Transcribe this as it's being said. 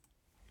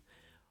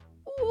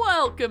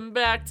Welcome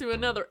back to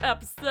another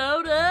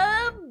episode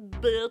of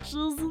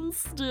Bitches and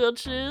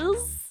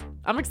Stitches.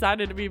 I'm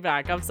excited to be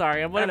back. I'm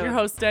sorry. I'm one of your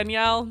hosts,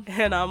 Danielle.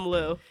 And I'm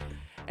Lou.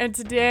 And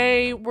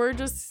today we're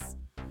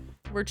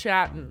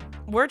chatting.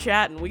 We're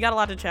chatting. We got a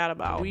lot to chat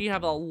about. We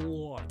have a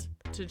lot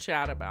to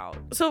chat about.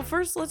 So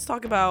first, let's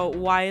talk about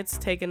why it's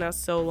taken us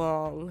so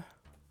long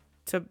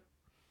to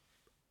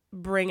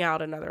bring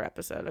out another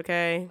episode,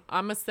 okay?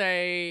 I'm gonna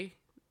say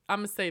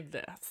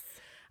this.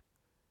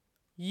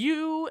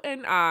 You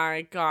and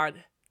I got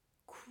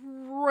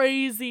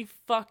crazy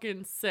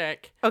fucking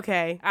sick.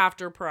 Okay.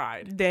 After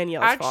Pride.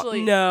 Danielle's fault.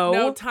 Actually,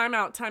 no, time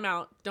out.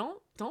 Don't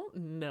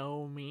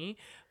know me.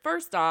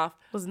 First off,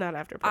 was not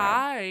after Pride.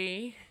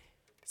 I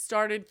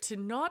started to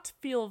not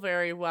feel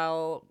very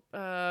well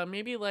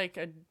maybe like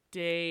a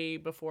day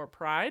before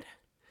Pride.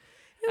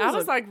 I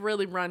was like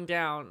really run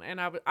down,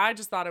 and I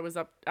just thought it was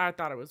I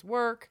thought it was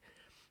work.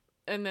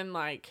 And then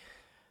like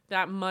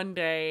that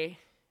Monday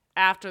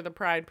after the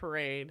Pride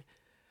parade,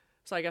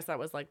 so I guess that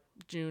was like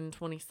June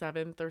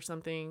 27th or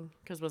something,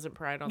 because wasn't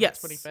Pride on the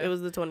 25th? Yes, it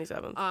was the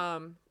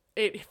 27th.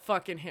 It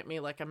fucking hit me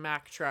like a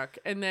Mack truck.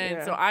 And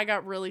then, so I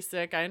got really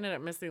sick. I ended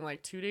up missing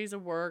like 2 days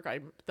of work.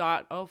 I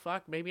thought, oh,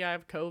 fuck, maybe I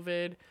have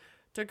COVID.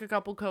 Took a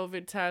couple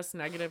COVID tests,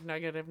 negative.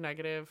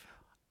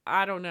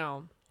 I don't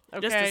know.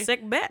 Okay. Just a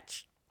sick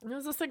bitch. It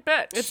was a sick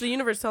bitch. It's the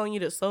universe telling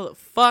you to slow the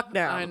fuck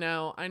down. I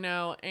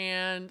know.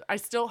 And I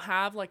still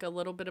have like a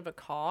little bit of a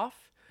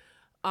cough.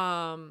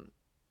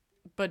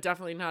 But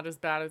definitely not as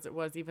bad as it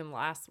was even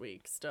last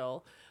week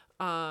still.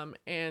 And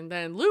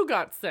then Lou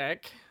got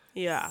sick.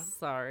 Yeah.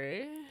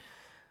 Sorry.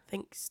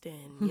 Thanks,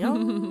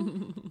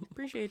 Danielle.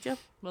 Appreciate you.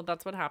 Well,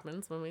 that's what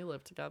happens when we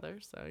live together.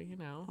 So, you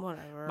know.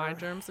 Whatever. My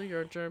germs are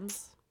your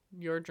germs.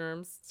 Your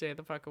germs, stay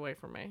the fuck away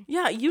from me.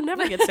 Yeah, you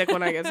never get sick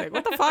when I get sick.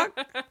 What the fuck?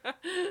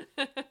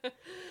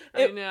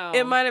 I know.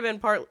 It might have been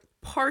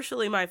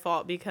partially my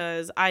fault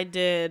because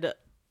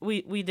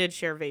we did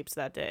share vapes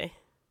that day.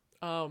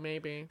 Oh,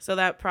 maybe. So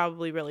that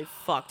probably really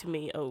fucked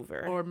me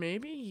over. Or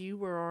maybe you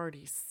were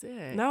already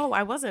sick. No,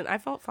 I wasn't. I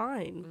felt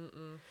fine.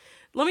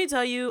 Let me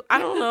tell you, I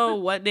don't know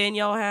what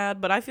Danielle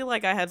had, but I feel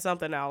like I had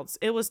something else.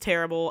 It was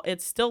terrible.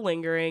 It's still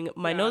lingering.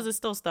 My nose is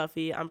still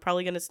stuffy. I'm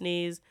probably going to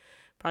sneeze.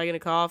 Probably going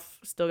to cough.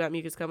 Still got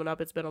mucus coming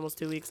up. It's been almost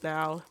 2 weeks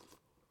now.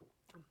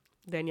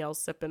 Danielle's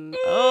sipping.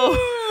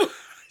 Oh,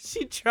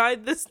 she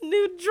tried this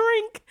new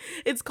drink.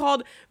 It's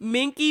called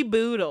Minky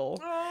Boodle.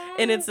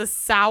 And it's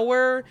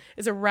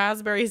a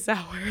raspberry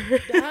sour.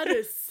 That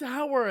is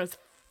sour as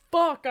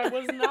fuck. I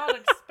was not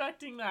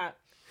expecting that.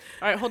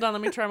 All right, hold on.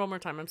 Let me try one more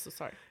time. I'm so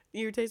sorry.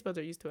 Your taste buds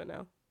are used to it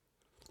now.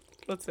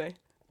 Let's see.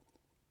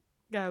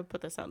 Gotta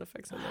put the sound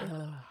effects in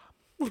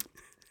there.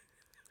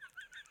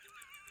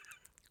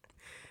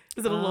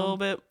 Is it a little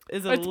bit?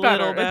 Is it a little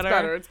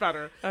better? It's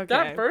better. Okay.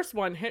 That first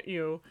one hit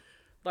you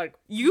like...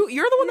 You're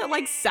the one that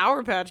likes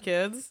Sour Patch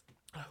Kids.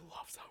 I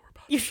love Sour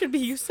Patch. You should be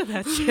used to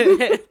that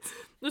shit.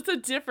 It's a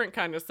different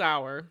kind of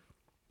sour.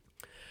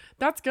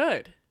 That's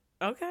good.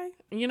 Okay.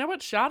 You know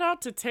what? Shout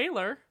out to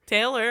Taylor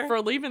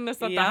for leaving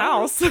this at the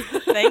house.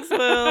 Thanks,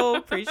 Boo.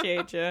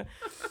 Appreciate you.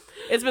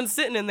 It's been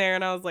sitting in there,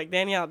 and I was like,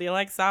 Danielle, do you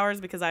like sours?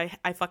 Because I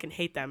fucking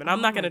hate them, and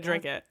I'm not going to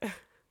drink it.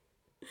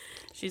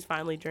 She's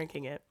finally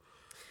drinking it.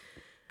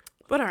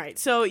 But all right.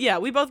 So, yeah,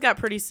 we both got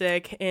pretty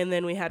sick, and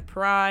then we had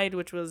Pride,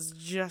 which was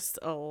just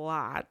a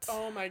lot.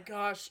 Oh, my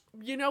gosh.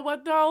 You know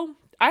what, though?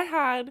 I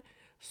had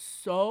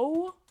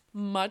so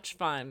much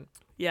fun.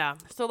 Yeah.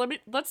 So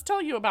let's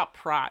tell you about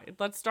Pride.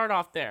 Let's start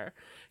off there,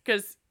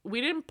 because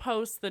we didn't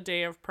post the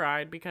day of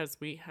Pride because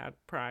we had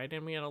Pride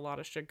and we had a lot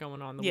of shit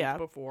going on the week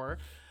before,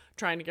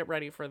 trying to get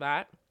ready for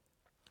that.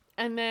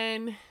 And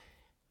then,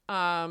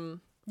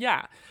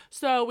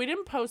 so we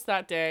didn't post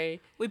that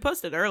day. We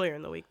posted earlier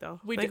in the week though.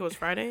 I think it was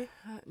Friday,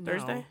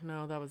 Thursday.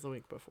 No, that was the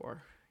week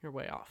before. You're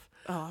way off.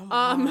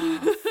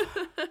 Oh.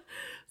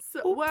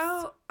 So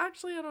well,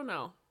 actually, I don't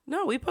know.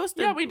 No, we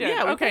posted. Yeah, we did.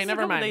 Yeah, okay,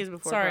 never mind. Days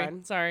before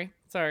Sorry.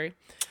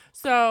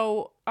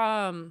 So,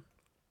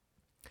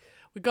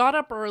 we got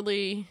up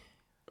early,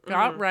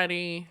 got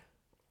ready,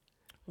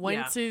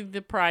 went to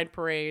the Pride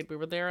parade. We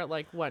were there at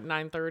like what,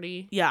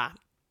 9:30? Yeah.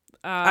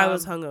 I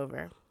was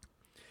hungover.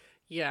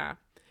 Yeah.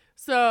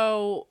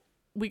 So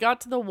we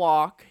got to the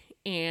walk,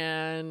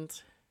 and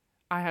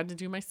I had to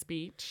do my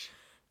speech,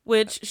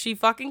 which she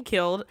fucking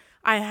killed.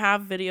 I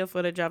have video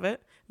footage of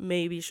it.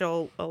 Maybe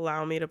she'll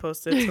allow me to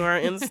post it to our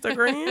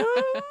Instagram.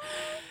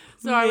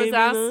 So I was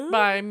asked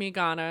by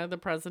Migana, the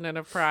president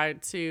of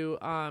Pride, to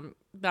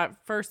that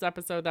first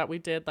episode that we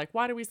did, like,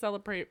 why do we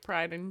celebrate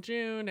Pride in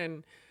June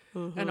and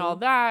all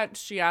that?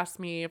 She asked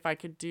me if I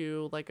could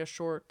do like a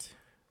short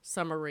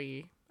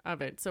summary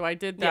of it. So I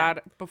did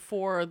that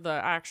before the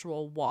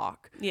actual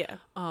walk. Yeah.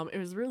 It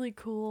was really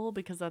cool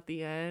because at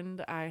the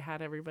end I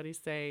had everybody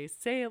say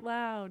it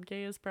loud,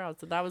 gay is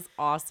proud. So that was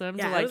awesome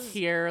to like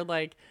hear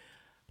like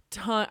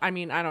I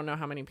mean, I don't know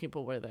how many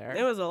people were there.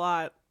 It was a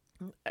lot.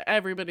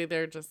 Everybody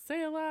there just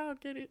say it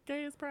loud,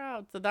 gay is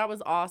proud. So that was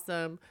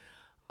awesome.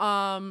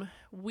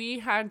 we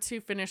had to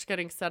finish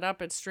getting set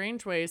up at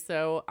Strange Ways,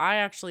 so I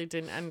actually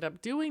didn't end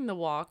up doing the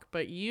walk,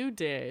 but you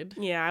did.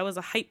 Yeah, I was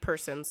a hype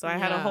person, so I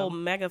had a whole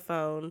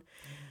megaphone.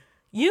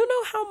 You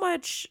know how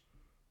much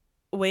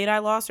weight I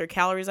lost or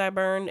calories I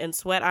burned and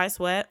sweat I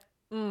sweat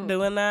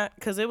doing that?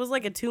 Because it was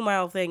like a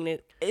 2-mile thing. And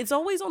it's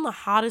always on the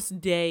hottest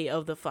day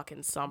of the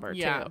fucking summer,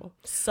 too.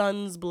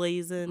 Sun's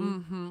blazing.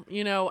 Mm-hmm.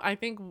 You know, I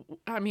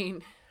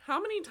mean, how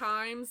many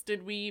times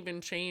did we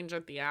even change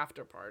at the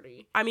after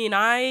party? I mean,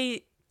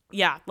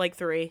 like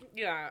 3.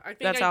 Yeah, I think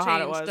that's I how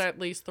hot it changed was. at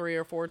least 3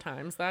 or 4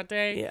 times that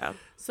day. Yeah.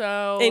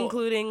 So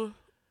including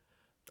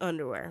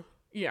underwear.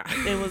 Yeah.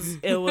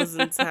 It was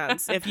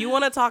intense. If you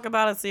want to talk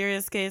about a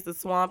serious case of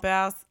swamp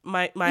ass,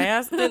 my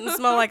ass didn't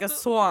smell like a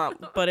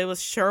swamp, but it was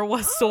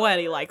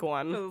sweaty like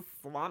one.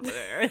 Swamp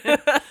there.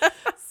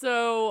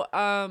 So,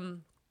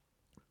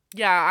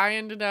 yeah, I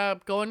ended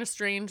up going to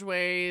Strange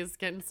Ways,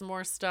 getting some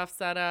more stuff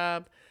set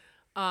up.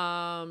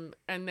 And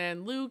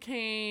then Lou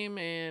came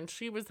and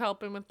she was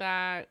helping with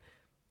that.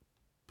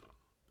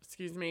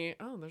 Excuse me.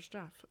 Oh, there's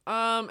Jeff.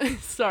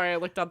 Sorry, I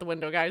looked out the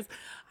window, guys.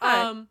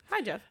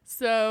 Hi, Jeff.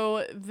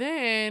 So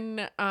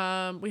then,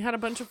 we had a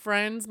bunch of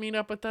friends meet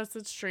up with us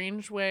at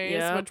Strange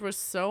Ways, which was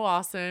so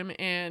awesome.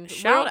 And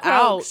shout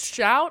out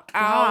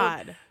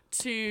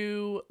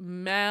to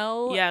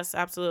Mel. Yes,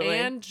 absolutely.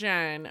 And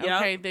Jen.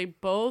 Okay, they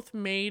both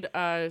made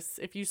us.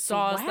 If you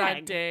saw us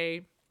that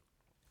day.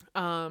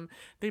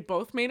 They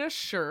both made us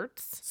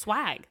shirts.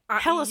 Swag.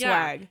 Hella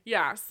swag.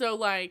 Yeah. So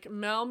like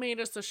Mel made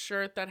us a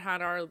shirt that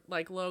had our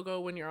like logo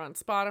when you're on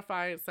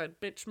Spotify. It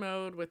said bitch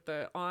mode with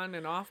the on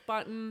and off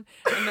button.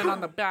 And then on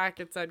the back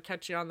it said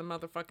catch you on the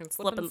motherfucking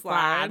slip and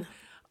slide.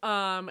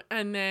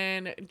 And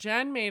then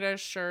Jen made us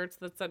shirts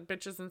that said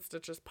Bitches and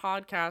Stitches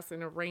podcast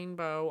in a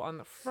rainbow on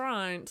the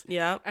front.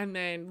 Yeah. And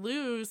then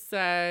Lou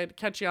said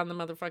catch you on the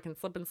motherfucking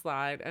slip and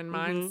slide. And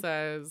mine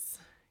says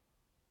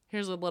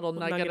here's a little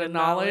nugget of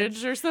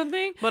knowledge or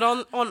something. But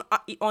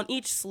on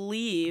each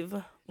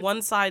sleeve,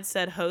 one side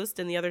said host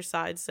and the other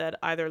side said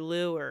either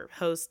Lou or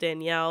host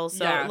Danielle.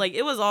 So like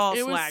it was all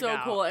it was so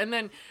out. Cool. And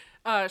then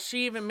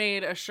she even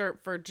made a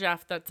shirt for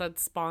Jeff that said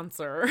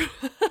sponsor.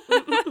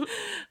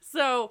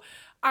 So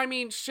I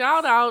mean,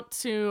 shout out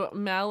to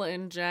Mel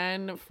and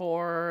Jen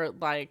for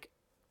like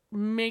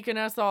making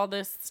us all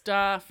this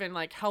stuff and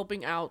like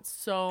helping out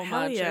so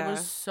much. It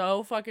was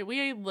so fucking,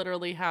 we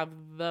literally have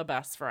the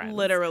best friends.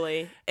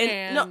 Literally.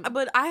 And no,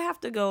 but I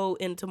have to go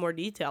into more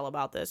detail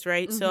about this,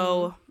 right?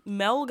 So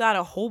Mel got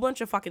a whole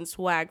bunch of fucking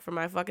swag for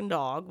my fucking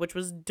dog, which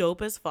was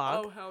dope as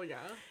fuck. Oh, hell yeah.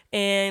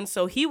 And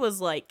so he was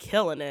like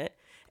killing it.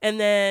 And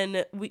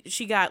then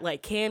she got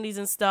like candies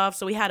and stuff.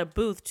 So we had a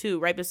booth too,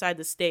 right beside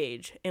the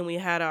stage. And we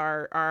had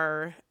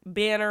our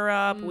banner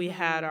up. We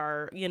had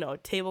our,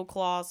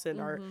 tablecloths and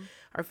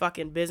our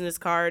fucking business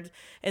cards.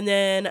 And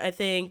then I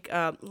think,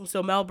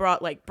 so Mel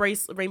brought like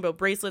rainbow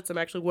bracelets. I'm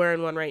actually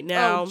wearing one right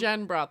now. Oh,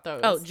 Jen brought those.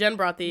 Oh, Jen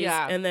brought these.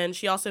 Yeah. And then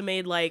she also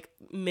made like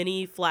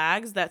mini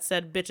flags that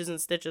said Bitches and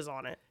Stitches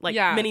on it. Like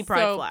mini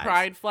pride flags.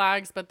 Pride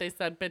flags, but they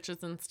said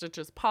Bitches and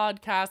Stitches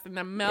podcast. And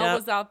then Mel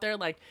was out there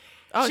like,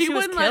 oh, she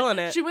was killing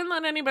it. She wouldn't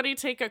let anybody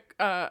take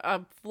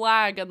a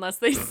flag unless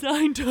they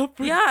signed up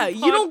for the podcast.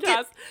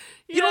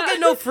 You don't get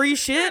no free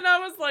shit. And I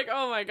was like,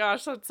 oh my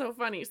gosh, that's so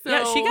funny. So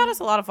yeah, she got us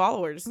a lot of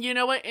followers. You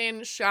know what?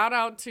 And shout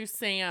out to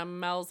Sam,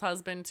 Mel's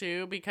husband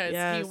too, because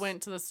he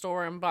went to the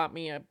store and bought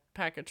me a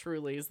pack of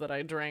Trulies that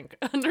I drank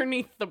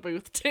underneath the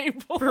booth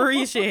table.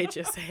 Appreciate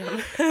you,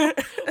 Sam.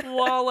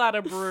 While at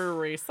a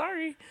brewery.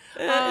 Sorry.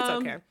 It's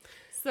okay.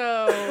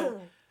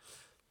 So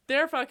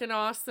they're fucking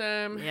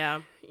awesome. Yeah.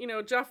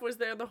 Jeff was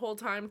there the whole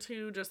time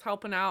too, just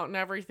helping out and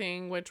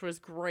everything, which was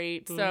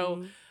great.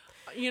 So,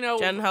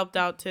 Jen helped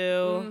out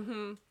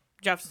too.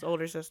 Jeff's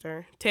older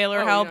sister.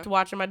 Taylor helped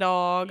watching my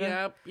dog.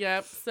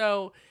 Yep.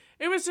 So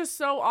it was just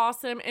so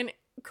awesome. And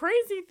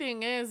crazy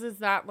thing is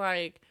that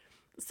like,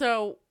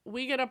 so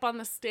we get up on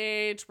the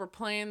stage, we're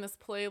playing this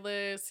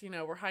playlist,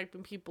 we're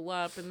hyping people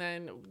up, and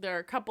then there are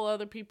a couple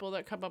other people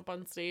that come up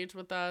on stage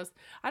with us.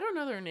 I don't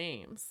know their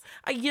names.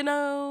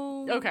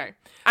 Okay.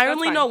 I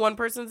only know one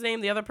person's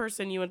name. The other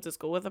person you went to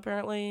school with,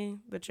 apparently,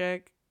 the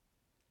chick.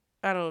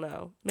 I don't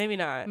know. Maybe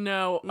not.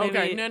 No.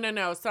 Okay.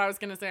 No. So I was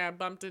going to say I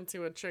bumped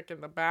into a chick in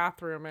the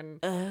bathroom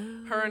and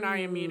her and I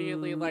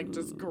immediately like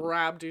just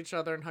grabbed each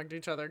other and hugged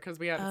each other because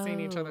we hadn't seen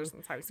each other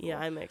since high school. Yeah,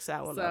 I mixed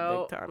that one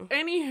up big time.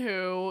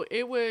 Anywho,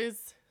 it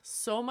was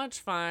so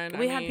much fun.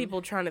 We had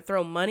people trying to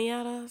throw money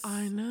at us.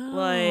 I know.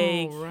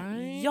 Like,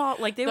 right? Y'all,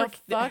 like they were.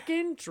 The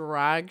fucking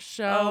drag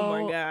show. Oh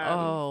my God.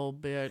 Oh,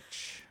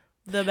 bitch.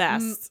 The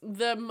best.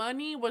 The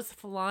money was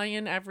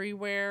flying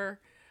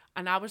everywhere.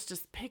 And I was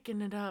just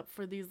picking it up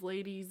for these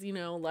ladies,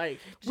 like.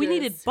 We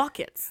needed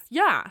buckets.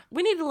 Yeah.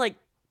 We needed like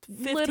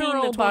 15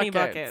 to 20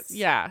 buckets.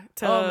 Yeah.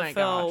 To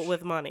fill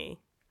with money.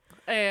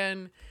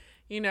 And,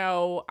 I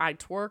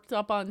twerked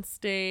up on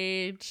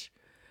stage.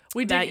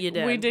 We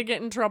did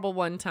get in trouble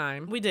one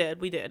time. We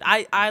did.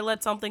 I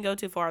let something go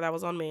too far. That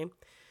was on me.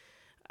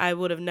 I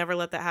would have never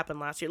let that happen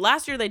last year.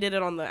 Last year they did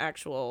it on the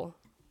actual,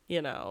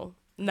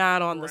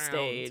 not on the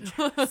stage.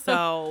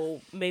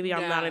 So maybe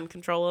I'm not in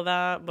control of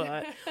that.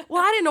 But,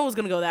 well, I didn't know it was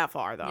going to go that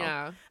far, though.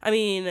 Yeah. I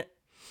mean,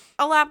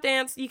 a lap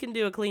dance, you can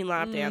do a clean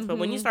lap dance. But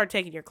when you start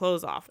taking your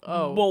clothes off,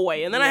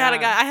 boy. And then I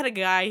had a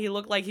guy, he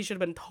looked like he should have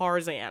been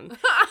Tarzan.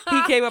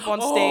 He came up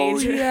on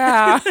stage. Oh,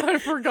 yeah. I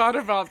forgot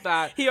about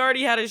that. He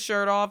already had his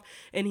shirt off.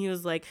 And he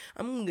was like,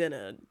 I'm going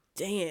to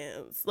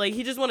dance. Like,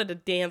 he just wanted to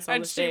dance on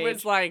the stage. And she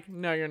was like,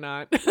 no, you're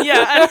not.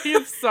 Yeah.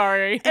 I'm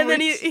sorry. And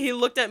then he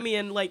looked at me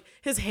and, like,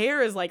 his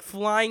hair is, like,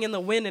 flying in the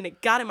wind and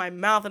it got in my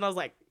mouth. And I was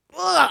like,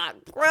 ugh,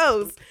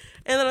 gross.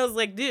 And then I was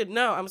like, dude,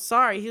 no, I'm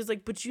sorry. He was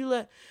like, but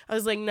I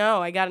was like,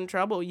 no, I got in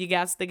trouble. You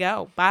got to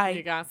go. Bye.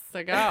 You got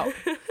to go.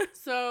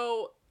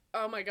 So,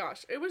 oh my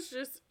gosh. It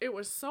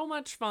was so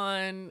much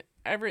fun.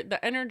 The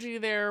energy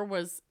there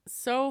was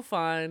so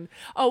fun.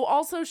 Oh,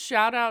 also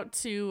shout out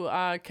to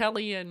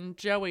Kelly and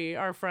Joey,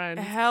 our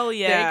friends. Hell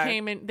yeah. They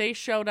came in, they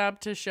showed up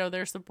to show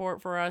their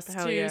support for us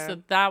too. Yeah.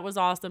 So that was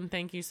awesome.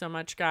 Thank you so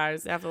much,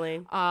 guys.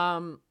 Definitely.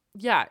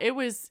 Yeah, it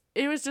was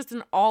just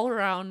an all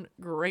around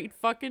great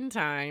fucking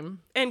time.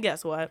 And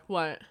guess what?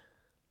 What?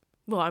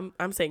 Well,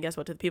 I'm saying guess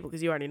what to the people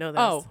because you already know this.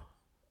 Oh.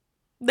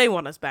 They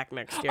want us back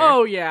next year.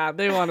 Oh, yeah.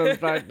 They want us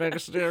back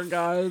next year,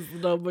 guys.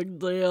 No big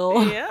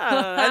deal.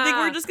 Yeah. I think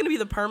we're just going to be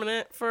the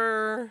permanent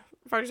for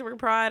Friday Super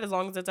Pride as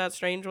long as it's at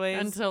Strange Ways.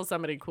 Until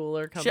somebody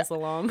cooler comes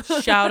along.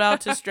 Shout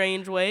out to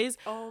Strange Ways.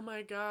 Oh,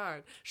 my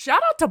God.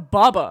 Shout out to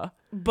Bubba.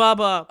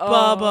 Bubba.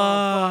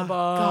 Bubba.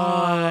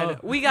 God.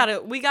 We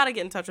gotta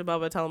get in touch with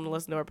Bubba, tell him to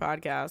listen to our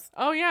podcast.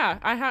 Oh,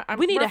 yeah.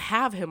 We need to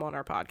have him on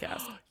our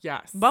podcast.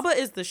 Yes. Bubba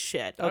is the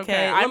shit,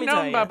 okay? I've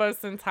known Bubba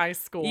since high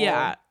school.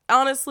 Yeah.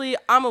 Honestly,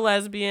 I'm a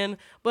lesbian,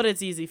 but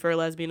it's easy for a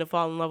lesbian to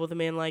fall in love with a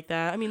man like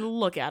that. I mean,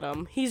 look at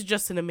him. He's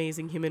just an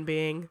amazing human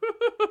being.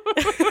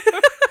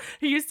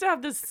 He used to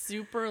have this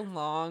super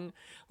long,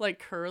 like,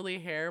 curly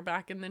hair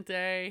back in the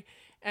day.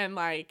 And,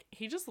 like,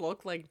 he just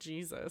looked like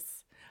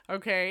Jesus.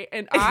 Okay?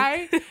 And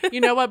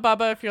you know what,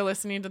 Bubba, if you're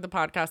listening to the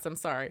podcast, I'm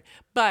sorry.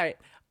 But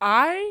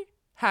I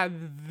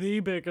had the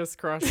biggest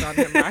crush on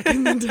him back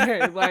in the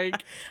day.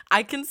 Like,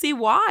 I can see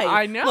why.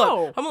 I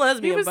know. Look, I'm a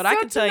lesbian, but I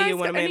can tell you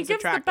when a man's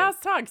attractive.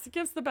 And he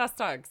gives the best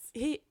hugs.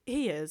 He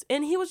is.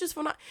 And he was just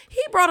fun.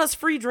 He brought us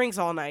free drinks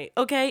all night.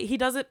 Okay? He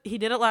does it. He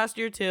did it last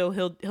year too.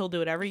 He'll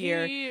do it every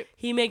year.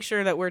 He makes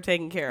sure that we're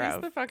taken care of.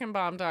 He's the fucking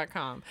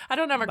bomb.com. I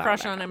don't have a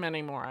crush on him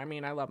anymore. I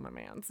mean, I love my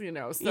mans, So,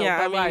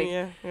 yeah, but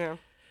yeah.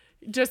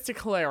 Just to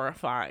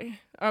clarify.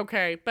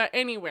 Okay. But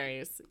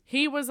anyways,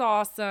 he was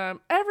awesome.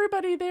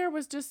 Everybody there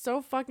was just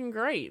so fucking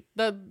great.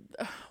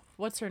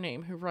 What's her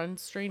name? Who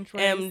runs Strange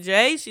Ways?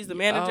 MJ. She's the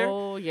manager.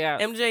 Oh, yeah.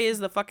 MJ is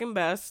the fucking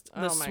best.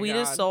 The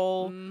sweetest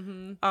soul.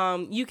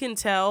 Mm-hmm. You can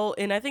tell,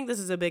 and I think this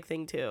is a big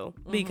thing too,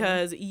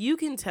 because you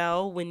can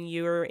tell when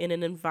you're in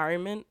an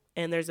environment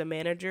and there's a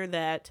manager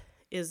that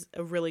is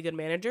a really good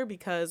manager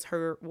because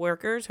her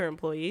workers, her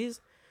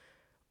employees,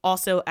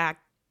 also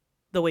act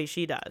the way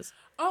she does.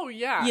 Oh,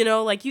 yeah.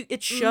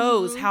 It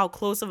shows how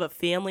close of a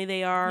family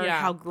they are,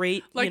 how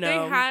great, they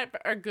had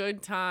a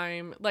good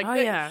time. Like,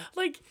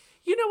 like,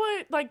 you know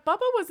what? Like, Bubba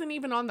wasn't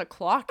even on the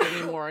clock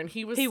anymore, and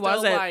he still,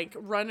 wasn't. like,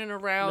 running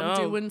around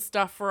doing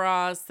stuff for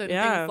us and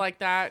things like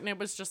that, and it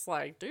was just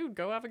like, dude,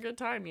 go have a good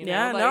time, you know?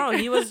 Yeah, like,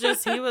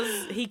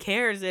 he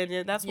cares,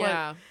 and that's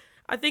what...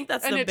 I think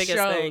that's the biggest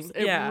thing.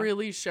 It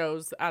really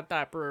shows at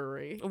that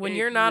brewery. When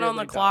you're not on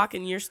the clock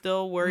and you're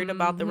still worried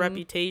about the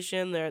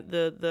reputation,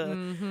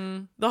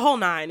 the whole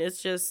nine.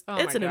 It's just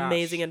it's an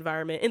amazing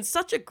environment and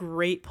such a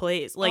great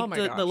place. Like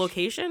the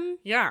location.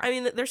 Yeah. I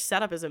mean, their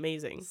setup is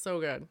amazing.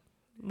 So good.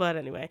 But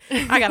anyway,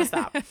 I gotta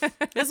stop.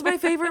 This is my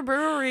favorite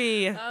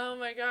brewery. Oh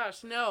my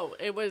gosh. No,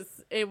 it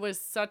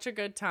was such a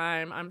good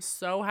time. I'm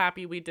so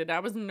happy we did. I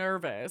was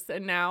nervous,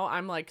 and now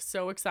I'm like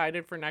so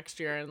excited for next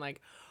year and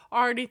like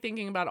already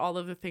thinking about all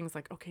of the things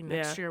like, okay,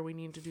 next year we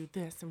need to do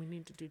this and we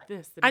need to do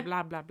this and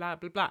blah, blah, blah,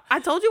 blah, blah. I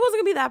told you it wasn't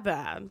going to be that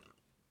bad.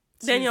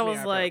 Danielle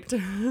was like,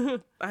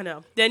 I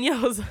know.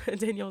 Danielle was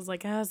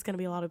like, it's going to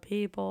be a lot of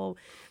people.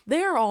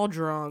 They're all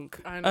drunk.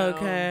 I know.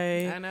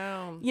 Okay. I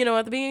know.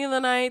 At the beginning of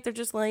the night, they're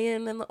just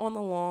laying on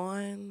the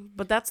lawn.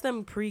 But that's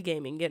them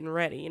pre-gaming, getting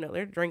ready.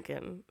 They're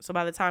drinking. So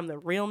by the time the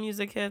real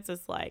music hits,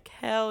 it's like,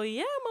 hell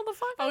yeah,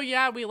 motherfucker. Oh,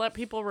 yeah. We let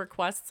people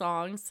request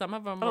songs. Some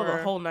of them were.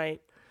 the whole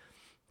night.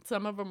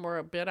 Some of them were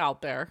a bit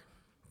out there.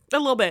 A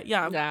little bit,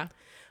 yeah. Yeah.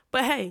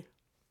 But hey.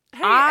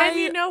 And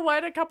you know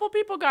what? A couple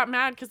people got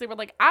mad because they were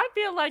like, I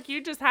feel like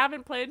you just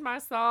haven't played my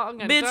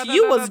song. And bitch,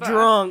 you was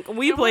drunk.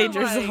 We played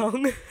your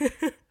song.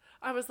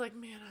 I was like,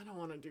 man, I don't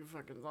want to do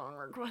fucking song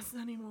requests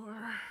anymore.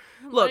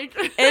 Look,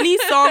 any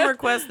song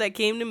request that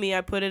came to me,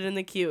 I put it in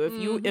the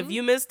queue. If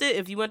you missed it,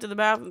 if you went to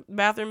the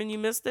bathroom and you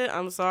missed it,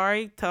 I'm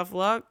sorry. Tough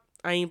luck.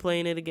 I ain't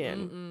playing it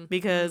again.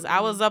 Because I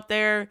was up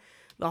there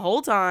the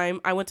whole time.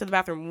 I went to the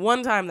bathroom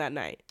one time that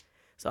night.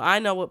 So I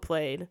know what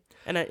played.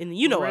 And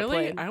you know what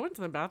played. I went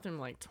to the bathroom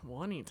like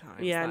 20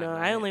 times. Yeah, no,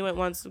 I only went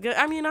once.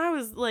 I mean, I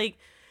was like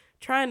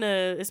trying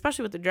to,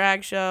 especially with the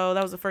drag show,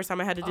 that was the first time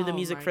I had to do the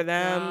music for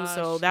them.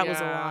 So that was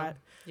a lot.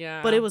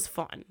 Yeah. But it was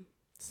fun.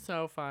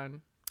 So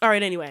fun. All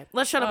right, anyway,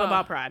 let's shut up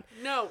about Pride.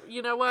 No,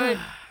 you know what?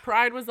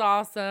 Pride was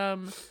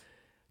awesome.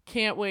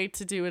 Can't wait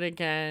to do it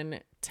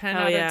again. 10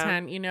 out of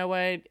 10. You know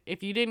what?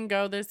 If you didn't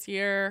go this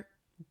year,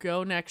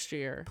 go next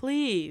year.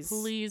 Please.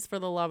 Please, for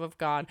the love of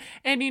God.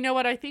 And you know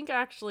what? I think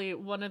actually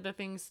one of the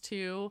things,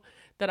 too,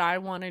 that I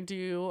want to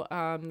do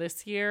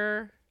this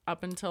year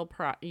up until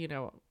Pride,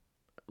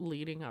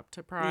 leading up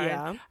to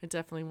Pride, I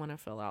definitely want to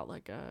fill out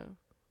like a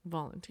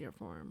volunteer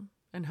form.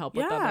 And help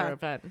with other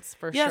events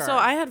for sure. Yeah, so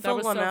I had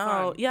filled one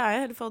out. Yeah, I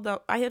had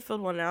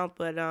filled one out,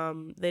 but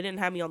they didn't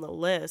have me on the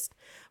list.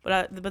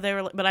 But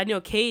I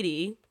know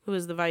Katie, who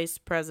is the vice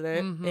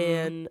president,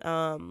 and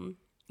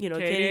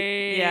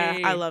Katie.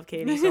 Yeah, I love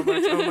Katie so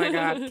much. Oh my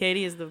God,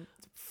 Katie is the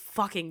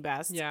fucking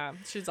best. Yeah,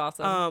 she's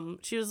awesome.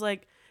 She was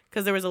like,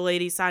 because there was a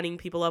lady signing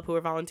people up who were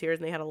volunteers,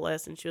 and they had a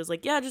list, and she was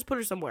like, yeah, just put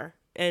her somewhere.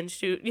 And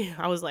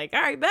I was like,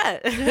 all right,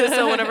 bet.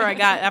 So whenever I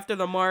got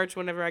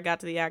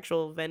to the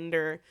actual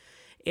vendor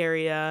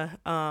area,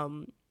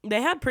 they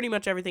had pretty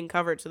much everything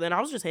covered. So then I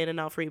was just handing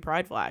out free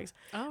Pride flags.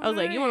 I was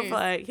like, you want a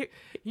flag? Here,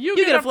 you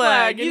get a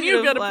flag, and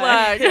you get a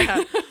flag.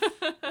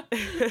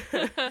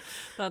 Yeah.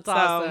 That's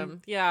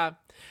awesome. Yeah.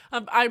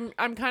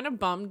 I'm kind of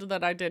bummed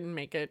that I didn't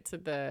make it to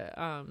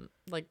the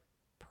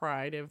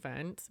Pride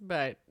event,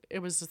 but it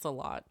was just a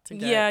lot to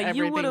get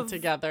everything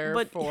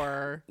together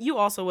for. You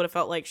also would have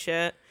felt like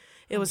shit.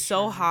 It was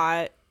so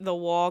hot. The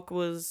walk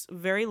was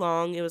very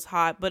long. It was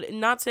hot, but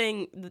not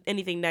saying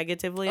anything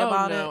negatively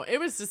about it. Oh, no. It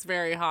was just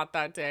very hot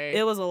that day.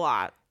 It was a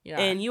lot. Yeah.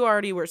 And you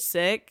already were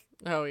sick.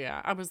 Oh,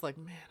 yeah. I was like,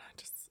 man,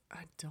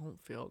 I don't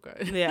feel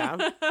good.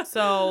 Yeah.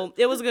 So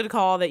it was a good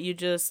call that you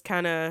just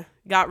kind of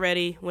got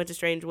ready, went to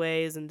Strange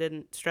Ways, and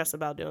didn't stress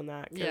about doing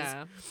that.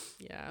 Yeah.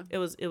 It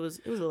was a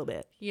little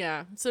bit.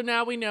 Yeah. So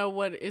now we know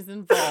what is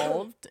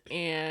involved,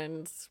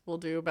 and we'll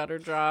do a better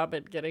job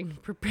at getting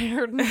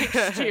prepared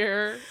next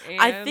year.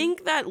 I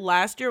think that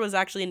last year was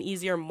actually an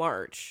easier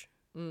march.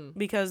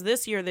 Because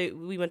this year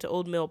we went to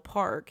Old Mill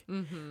Park,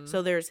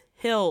 so there's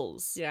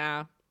hills.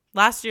 Yeah.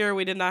 Last year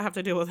we did not have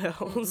to deal with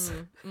hills,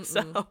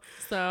 so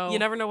you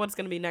never know what's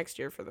going to be next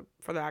year for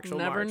the actual.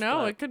 Never march, know.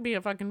 but... It could be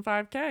a fucking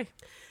 5K.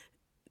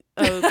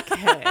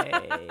 Okay.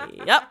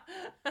 Yep.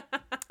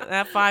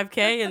 That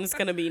 5K, and it's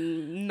gonna be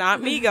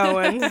not me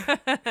going.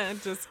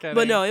 Just kidding.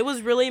 But no, it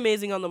was really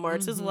amazing on the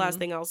march. This is the last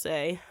thing I'll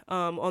say.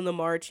 On the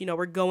march,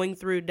 we're going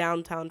through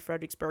downtown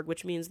Fredericksburg,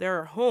 which means there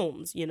are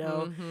homes,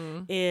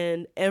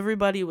 and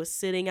everybody was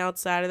sitting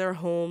outside of their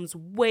homes,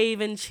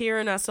 waving,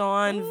 cheering us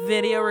on,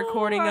 video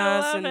recording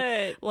us,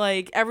 and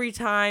like every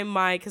time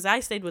because I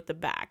stayed with the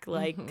back,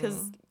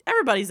 because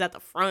everybody's at the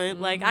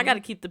front, I got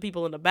to keep the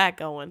people in the back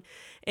going.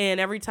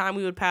 And every time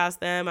we would pass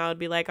them, I would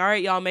be like, all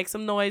right, y'all, make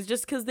some noise,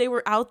 just because they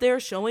were out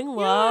there showing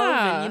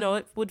love. And,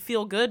 it would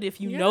feel good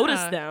if you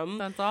noticed them.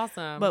 That's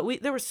awesome.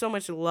 But there was so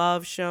much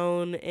love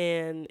shown.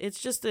 And it's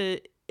just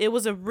it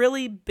was a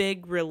really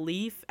big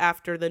relief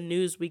after the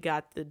news we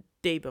got the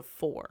day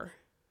before.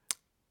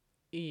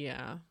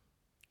 Yeah.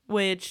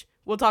 Which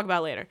we'll talk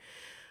about later.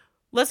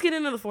 Let's get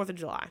into the 4th of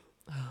July.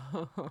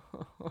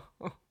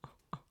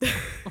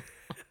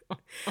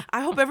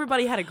 I hope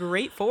everybody had a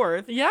great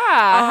 4th. Yeah,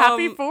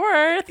 happy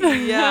 4th.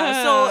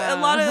 Yeah, so a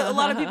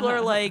lot of people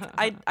are like,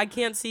 I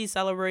can't see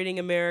celebrating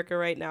America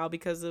right now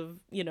because of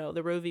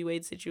the Roe v.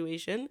 Wade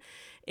situation,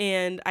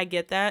 and I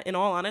get that. In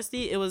all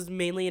honesty, it was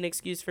mainly an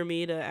excuse for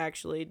me to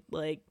actually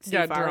see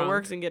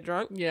fireworks and get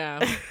drunk. Yeah,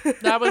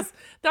 that was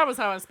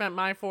how I spent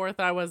my 4th.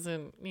 I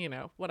wasn't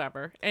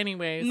whatever.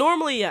 Anyways,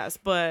 normally yes,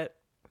 but.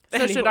 So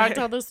anyway. Should I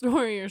tell the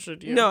story or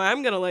should you? No,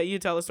 I'm gonna let you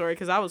tell the story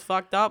because I was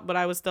fucked up, but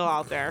I was still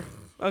out there.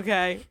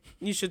 Okay,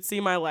 you should see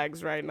my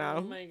legs right now.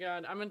 Oh my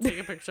God, I'm gonna take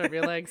a picture of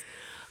your legs.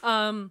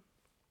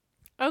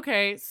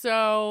 Okay,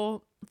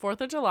 so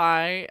 4th of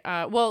July,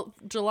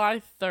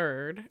 July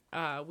 3rd,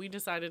 we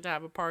decided to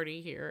have a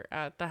party here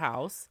at the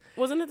house.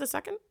 Wasn't it the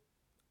 2nd?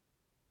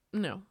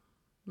 No,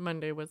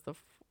 Monday was the.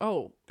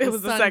 It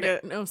was the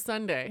 2nd. No,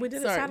 Sunday. We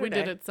did it Saturday. We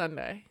did it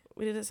Sunday.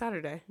 We did it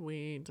Saturday.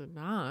 We did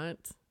not.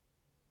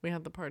 We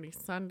had the party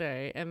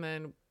Sunday, and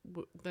then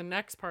the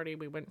next party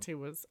we went to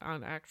was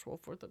on actual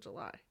 4th of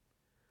July.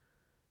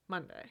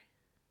 Monday.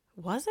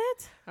 Was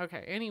it?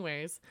 Okay,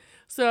 anyways,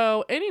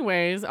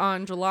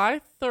 on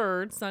July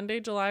 3rd,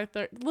 Sunday, July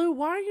 3rd. Lou,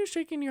 why are you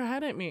shaking your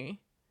head at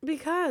me?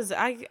 Because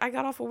I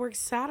got off of work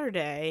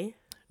Saturday.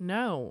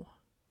 No.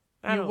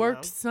 You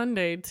worked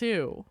Sunday,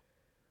 too.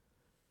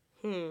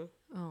 Oh,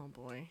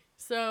 boy.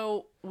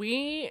 So,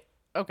 we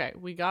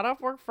got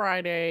off work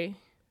Friday.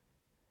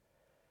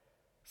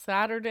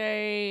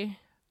 Saturday,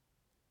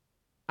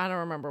 I don't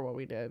remember what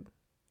we did.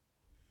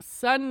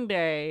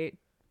 Sunday,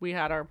 we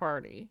had our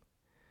party.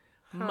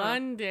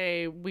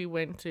 Monday, we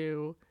went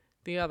to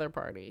the other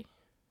party.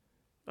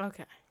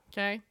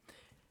 Okay.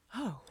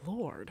 Oh,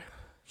 Lord.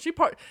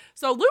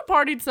 So Lou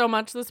partied so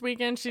much this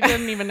weekend, she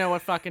didn't even know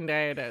what fucking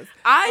day it is.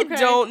 I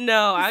don't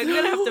know. I'm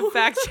going to have to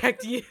fact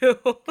check you.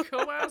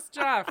 Go ask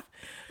Jeff.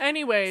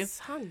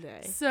 Anyways.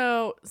 Sunday.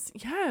 So,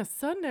 yeah,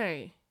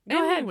 Sunday.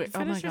 Go ahead.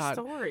 Finish your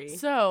story.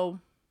 So,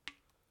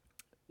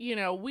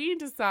 we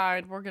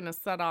decide we're going to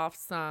set off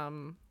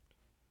some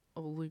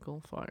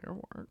illegal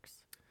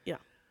fireworks. Yeah.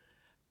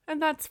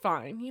 And that's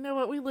fine. You know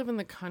what? We live in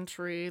the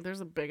country.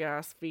 There's a big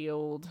ass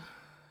field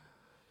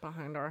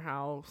behind our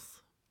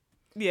house.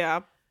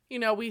 Yeah. You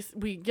know,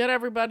 we get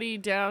everybody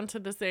down to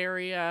this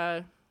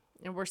area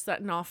and we're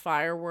setting off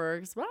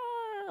fireworks. Wow,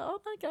 oh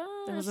my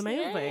gosh. It was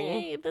amazing.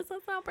 Yay, this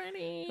is so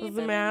pretty. It was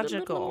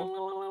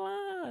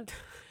magical.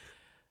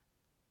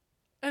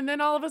 And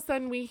then all of a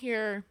sudden we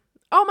hear,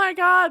 oh my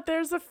God,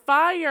 there's a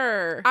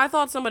fire. I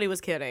thought somebody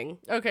was kidding.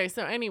 Okay,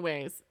 so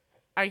anyways,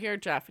 I hear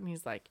Jeff and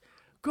he's like,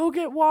 go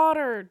get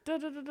water. Da,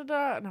 da, da, da,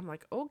 da. And I'm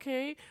like,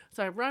 okay.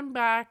 So I run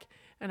back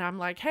and I'm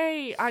like,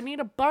 hey, I need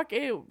a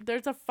bucket.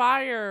 There's a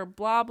fire.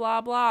 Blah,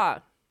 blah, blah.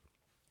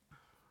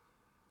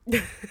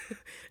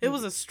 It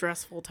was a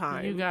stressful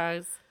time. You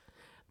guys,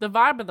 the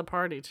vibe of the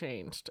party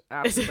changed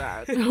after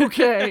that.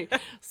 Okay.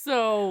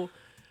 So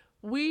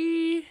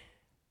we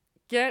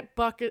get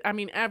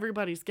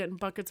everybody's getting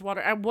buckets of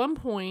water. At one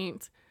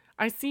point,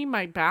 I see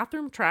my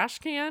bathroom trash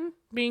can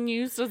being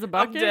used as a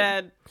bucket. I'm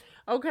dead.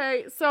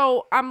 Okay,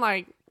 so I'm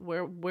like,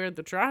 where'd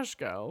the trash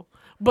go?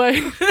 But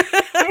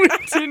we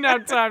didn't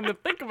have time to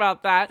think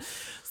about that.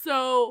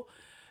 So,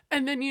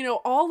 and then, you know,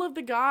 all of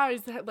the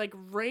guys had like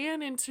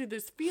ran into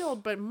this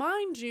field, but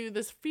mind you,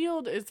 this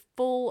field is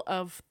full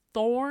of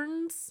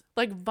thorns,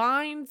 like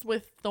vines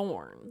with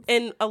thorns.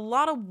 And a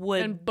lot of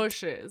wood. And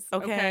bushes.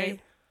 Okay.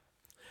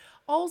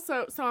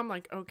 Also, so I'm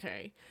like,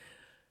 okay.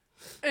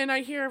 And I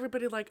hear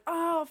everybody like,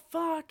 oh,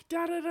 fuck,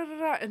 da da da da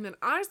da. And then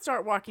I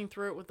start walking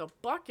through it with a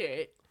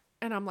bucket.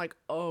 And I'm like,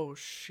 oh,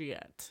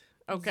 shit.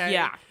 Okay.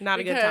 Yeah, not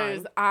a good time.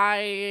 Because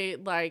I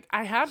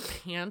had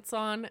pants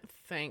on,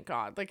 thank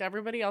God. Like,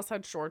 everybody else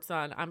had shorts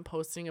on. I'm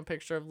posting a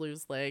picture of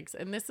Lou's legs.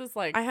 And this is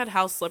like... I had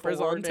house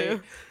slippers on,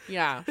 too.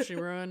 Yeah, she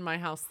ruined my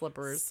house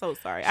slippers. So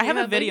sorry. I have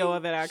a video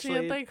of it, actually. She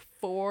had like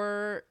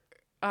 4...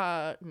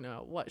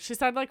 She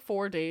said like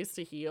 4 days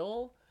to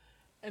heal.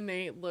 And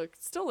they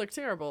still look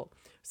terrible.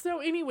 So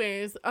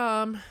anyways,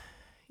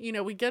 you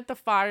know, we get the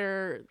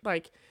fire,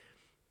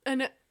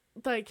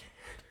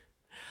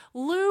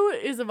 Lou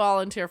is a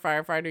volunteer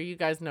firefighter. You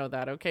guys know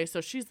that, okay?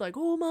 So she's like,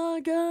 oh my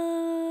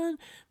God,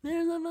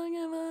 there's a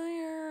fucking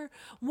fire.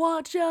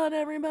 Watch out,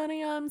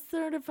 everybody. I'm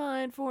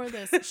certified for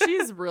this.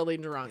 She's really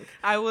drunk.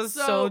 I was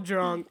so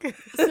drunk.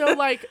 So,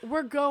 like,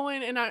 we're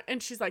going,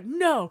 and she's like,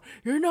 no,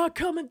 you're not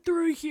coming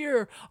through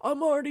here.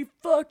 I'm already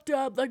fucked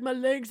up. Like, my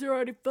legs are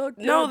already fucked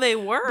up. No, they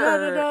were. Da,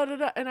 da, da, da,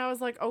 da. And I was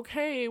like,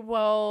 okay,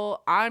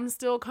 well, I'm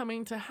still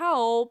coming to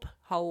help.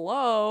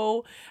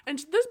 Hello. And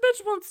this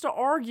bitch wants to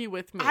argue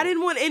with me. I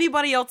didn't want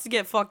anybody else to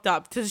get fucked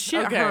up to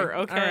shit her,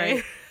 okay? All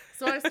right.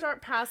 So I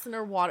start passing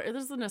her water.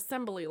 There's an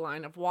assembly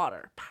line of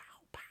water. Pow,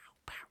 pow,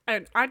 pow.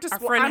 And Our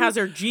friend has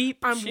her Jeep.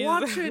 I'm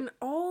watching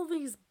all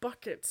these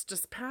buckets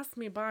just pass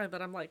me by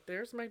that I'm like,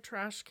 there's my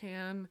trash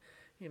can.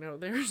 You know,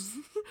 there's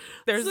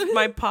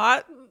my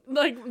pot.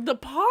 Like the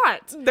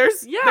pot.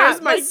 There's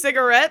my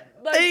cigarette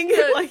thing.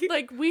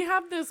 Like we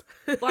have this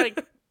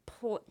like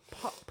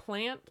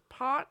plant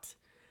pot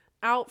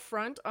out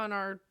front on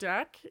our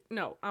deck.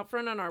 No, out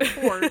front on our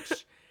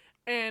porch.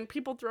 And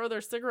people throw their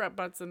cigarette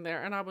butts in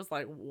there. And I was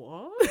like,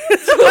 what? Like,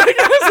 as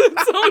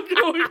it's all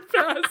going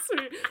past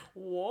me.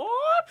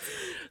 What?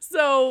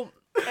 So,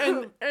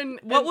 and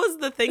what was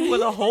the thing with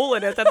a hole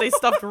in it that they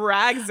stuffed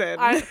rags in?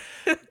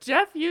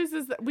 Jeff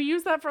we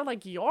use that for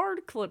like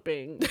yard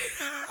clipping.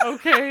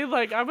 Okay.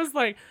 Like, I was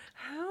like,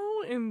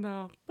 how in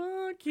the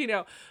fuck? You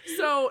know?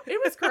 So it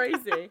was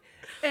crazy.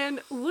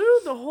 And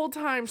Lou, the whole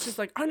time, she's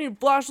like, I need a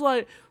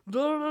flashlight.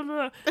 Blah, blah,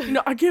 blah. You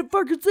know, I can't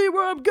fucking see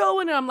where I'm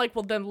going. And I'm like,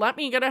 well, then let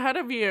me get ahead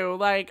of you.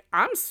 Like,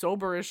 I'm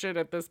sober as shit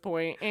at this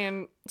point.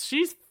 And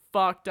she's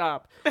fucked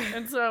up.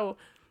 And so,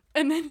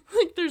 and then,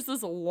 like, there's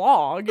this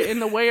log in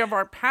the way of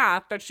our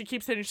path that she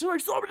keeps hitting. She's like,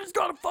 somebody's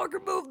gotta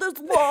fucking move this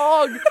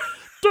log.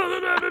 Da, da,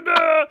 da, da,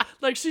 da.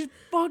 Like, she's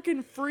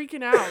fucking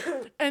freaking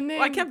out. And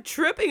then I kept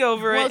tripping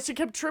over it. Well, she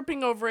kept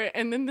tripping over it.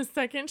 And then the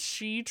second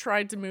she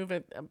tried to move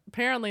it,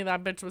 apparently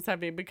that bitch was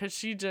heavy because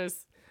she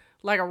just,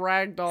 like a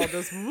rag doll,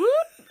 just whoop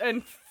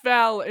and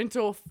fell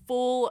into a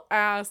full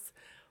ass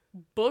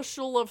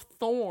bushel of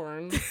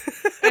thorns.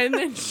 And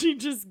then she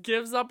just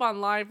gives up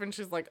on life and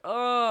she's like,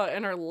 ugh,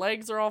 and her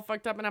legs are all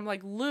fucked up. And I'm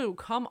like, Lou,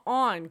 come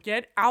on,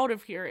 get out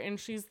of here. And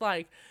she's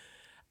like,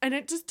 and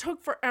it just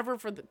took forever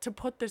to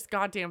put this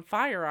goddamn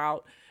fire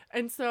out.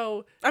 And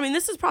so, I mean,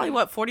 this is probably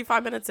what,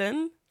 45 minutes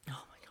in?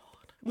 Oh my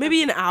God.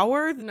 Maybe an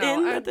hour in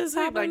that this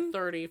happened? Like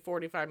 30,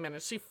 45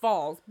 minutes. She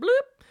falls.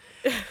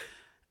 Bloop.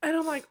 And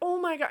I'm like, oh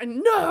my God,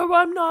 no,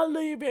 I'm not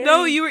leaving.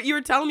 No, you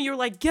were telling me, you were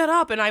like, get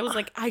up. And I was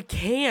like, I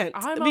can't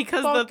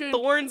because the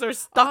thorns are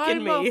stuck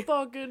in me. I'm a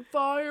fucking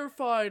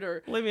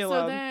firefighter. Leave me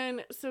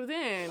alone. So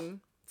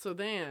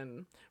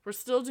then we're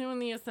still doing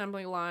the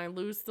assembly line.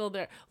 Lou's still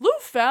there. Lou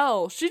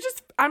fell. She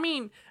just,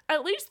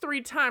 at least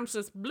 3 times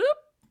just bloop.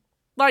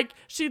 Like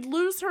she'd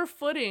lose her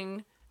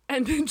footing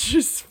and then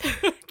just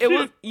it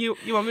was you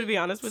want me to be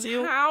honest with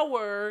you?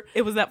 Tower.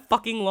 It was that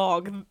fucking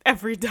log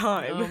every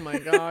time. Oh my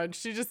god.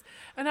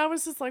 And I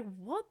was just like,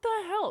 what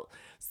the hell?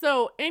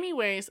 So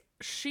anyways,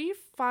 she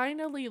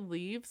finally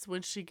leaves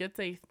when she gets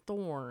a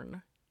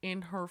thorn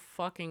in her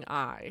fucking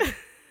eye.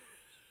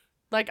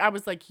 Like, I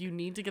was like, you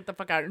need to get the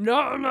fuck out of here. No,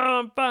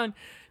 I'm fine.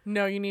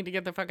 No, you need to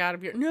get the fuck out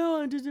of here.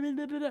 No,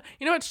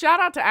 you know what? Shout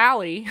out to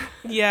Allie.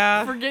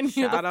 Yeah. For getting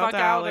you the fuck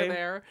out of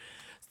there.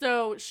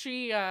 So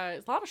she, a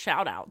lot of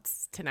shout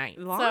outs tonight.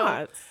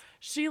 Lots. So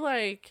she,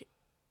 like,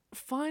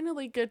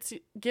 finally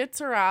gets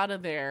her out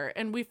of there,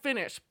 and we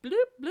finish. Bloop,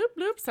 bloop,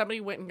 bloop.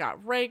 Somebody went and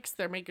got rakes.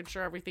 They're making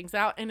sure everything's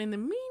out. And in the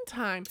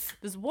meantime,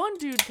 this one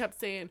dude kept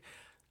saying,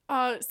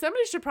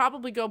 somebody should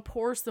probably go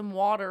pour some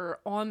water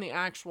on the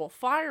actual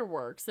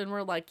fireworks. And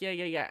we're like,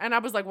 yeah. And I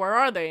was like, where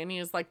are they? And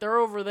he's like, they're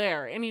over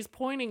there. And he's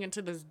pointing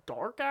into this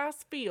dark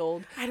ass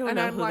field. I don't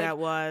know who that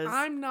was.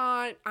 I'm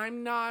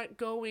not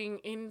going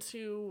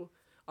into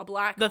a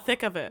black the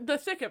thick of it. The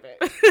thick of it.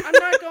 I'm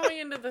not going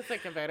into the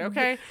thick of it,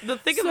 okay? The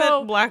thick of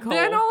it black hole.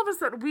 Then all of a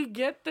sudden we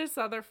get this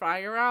other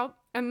fire out,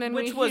 and then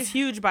which was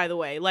huge, by the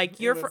way. Like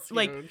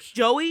like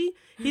Joey,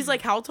 he's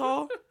like how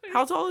tall?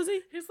 How tall is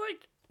he? He's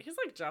like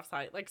Jeff's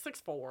height, like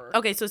 6'4".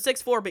 Okay, so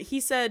 6'4", but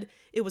he said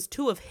it was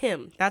 2 of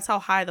him. That's how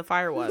high the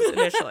fire was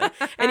initially.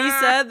 And he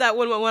said that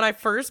when I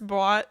first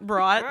brought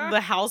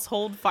the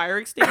household fire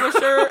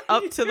extinguisher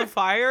up to the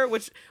fire,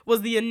 which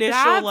was the initial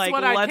That's like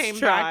what let's I came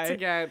try. Back to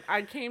get.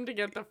 I came to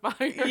get the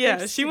fire.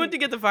 Yeah, she went to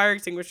get the fire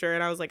extinguisher,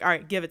 and I was like, all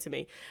right, give it to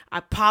me. I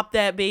popped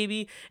that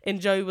baby,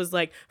 and Joey was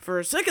like, for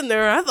a second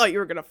there, I thought you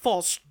were gonna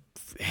fall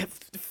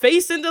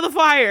face into the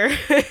fire.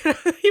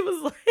 He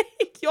was like,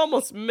 you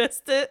almost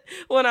missed it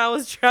when I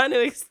was trying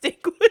to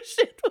extinguish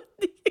it with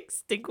the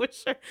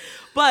extinguisher.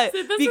 But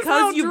see, this because is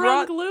how you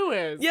drunk brought Lou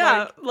is.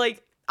 Yeah,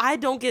 like I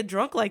don't get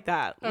drunk like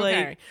that.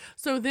 Okay. Like,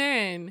 so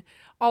then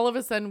all of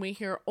a sudden we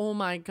hear, oh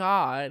my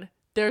God,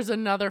 there's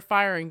another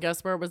fire. And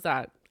guess where was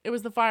that? It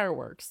was the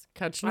fireworks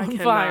catching on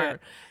fire.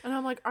 And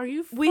I'm like, are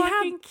you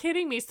fucking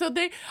kidding me? So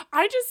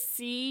I just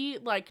see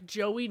like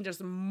Joey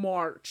just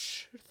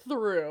march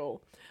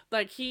through.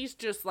 Like he's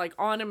just like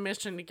on a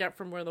mission to get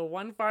from where the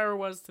one fire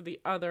was to the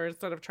other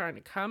instead of trying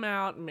to come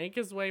out and make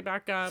his way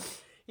back up.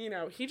 You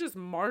know, he just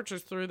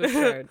marches through the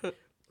shit.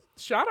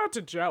 Shout out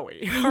to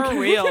Joey. For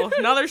real.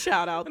 Another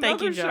shout out.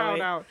 Thank you, Joey.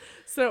 Shout out.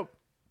 So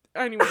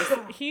anyways,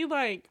 he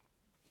like,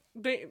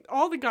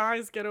 all the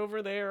guys get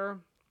over there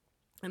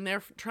and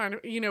they're trying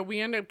to, you know,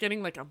 we end up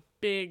getting like a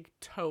big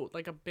tote,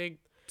 like a big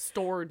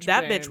storage bin.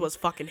 That bitch was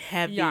fucking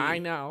heavy. Yeah, I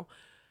know.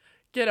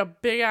 Get a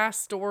big ass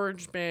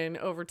storage bin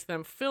over to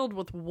them filled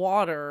with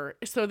water.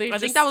 So I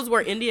think that was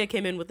where India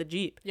came in with the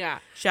Jeep. Yeah.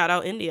 Shout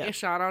out India. Yeah,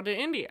 shout out to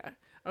India.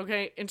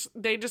 Okay. And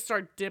they just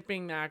start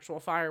dipping the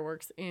actual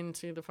fireworks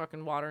into the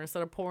fucking water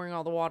instead of pouring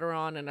all the water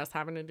on and us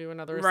having to do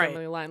another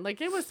assembly line. Like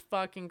it was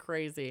fucking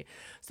crazy.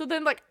 So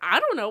then like, I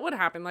don't know what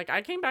happened. Like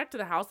I came back to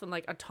the house and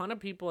like a ton of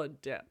people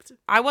had dipped.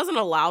 I wasn't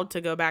allowed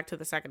to go back to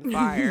the second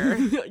fire.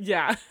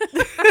 Yeah.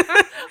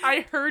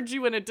 I heard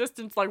you in a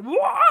distance like,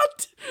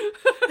 what?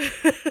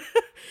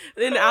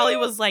 Then Allie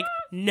was like,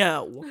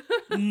 no,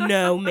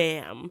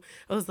 ma'am.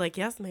 I was like,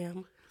 yes,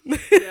 ma'am.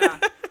 Yeah.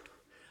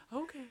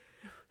 Okay.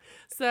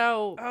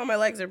 So. Oh, my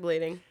legs are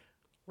bleeding.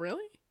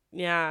 Really?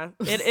 Yeah.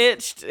 It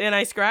itched and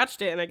I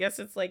scratched it and I guess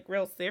it's like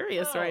real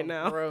serious right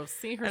now. Gross.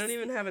 See, her I don't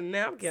even have a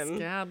napkin.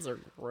 Scabs are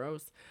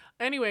gross.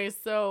 Anyways,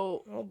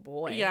 so. Oh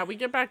boy. Yeah, we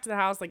get back to the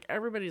house. Like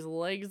everybody's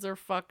legs are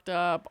fucked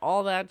up.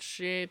 All that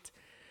shit.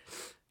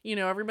 You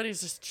know,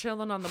 everybody's just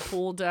chilling on the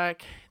pool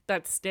deck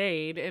that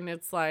stayed. And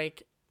it's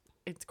like.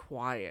 It's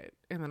quiet.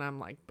 And then I'm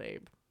like,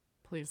 babe,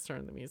 please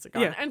turn the music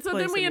on. Yeah, and so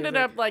then we ended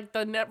up like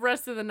the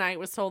rest of the night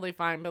was totally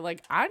fine. But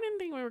like, I didn't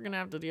think we were going to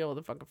have to deal with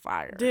a fucking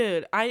fire.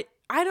 Dude,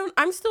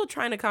 I'm still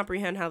trying to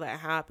comprehend how that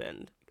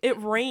happened. It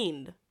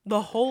rained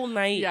the whole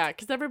night. Yeah,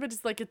 because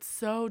everybody's like, it's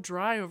so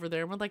dry over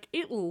there. And we're like,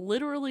 it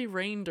literally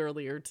rained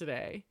earlier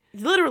today.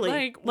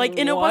 Literally. Like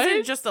and it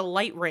wasn't just a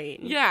light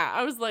rain. Yeah,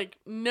 I was like,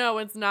 no,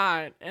 it's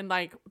not. And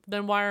like,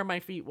 then why are my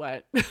feet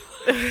wet?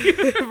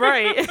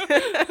 Right.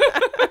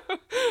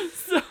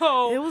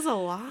 So it was a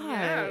lot.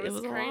 Yeah, it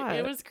was crazy.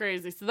 It was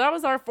crazy. So that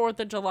was our 4th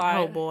of July.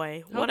 Oh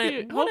boy, what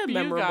a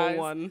memorable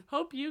one.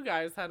 Hope you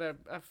guys had a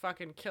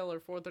fucking killer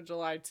 4th of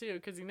July too,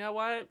 because you know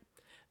what?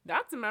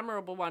 That's a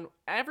memorable one.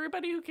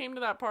 Everybody who came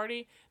to that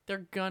party,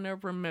 they're gonna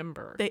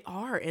remember. They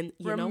are, and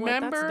you know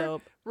what? That's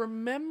dope.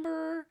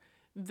 Remember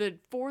the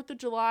 4th of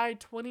July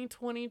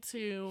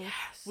 2022. Yes.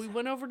 We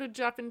went over to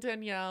Jeff and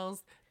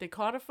Danielle's. They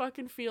caught a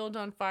fucking field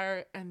on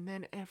fire, and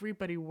then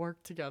everybody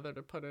worked together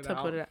to put it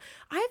out.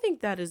 I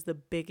think that is the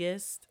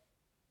biggest.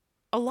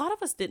 A lot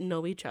of us didn't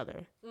know each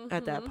other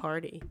at that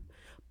party,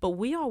 but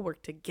we all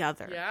worked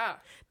together. Yeah.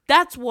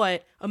 That's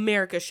what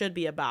America should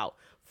be about.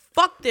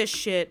 Fuck this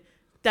shit.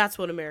 That's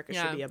what America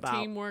should be about.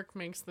 Teamwork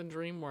makes the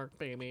dream work,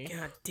 baby.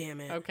 God damn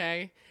it.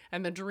 Okay?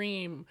 And the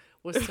dream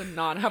was to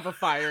not have a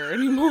fire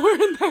anymore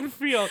in that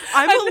field.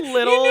 I'm a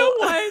little... You know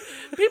what?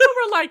 People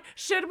were like,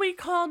 should we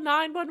call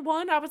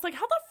 911? I was like,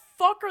 how the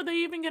fuck are they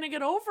even going to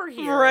get over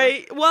here?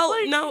 Right. Well,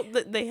 like, no,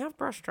 they have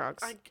brush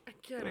trucks. I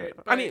get it.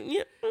 I mean,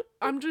 yeah.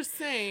 I'm just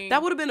saying.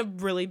 That would have been a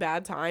really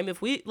bad time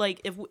if we, like,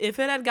 if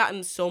it had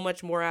gotten so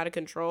much more out of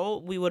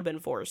control, we would have been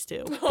forced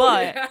to.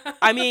 But,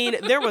 I mean,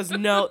 there are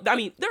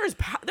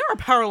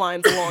power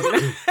lines along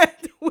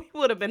that. We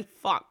would have been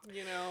fucked.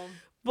 You know.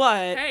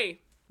 But. Hey.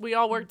 We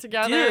all work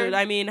together. Dude,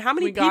 I mean, how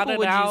many people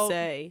would you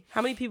say?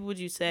 How many people would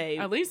you say?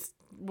 At least,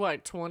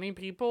 20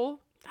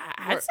 people?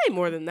 I'd say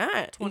more than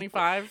that.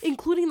 25?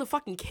 Including the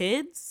fucking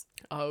kids.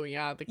 Oh,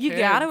 yeah, the kids. You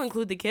gotta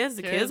include the kids.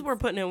 The kids were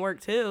putting in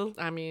work, too.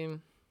 I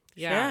mean,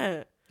 yeah.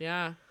 Shit.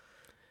 Yeah.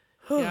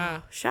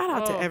 Yeah. Shout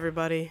out to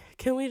everybody.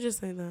 Can we just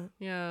say that?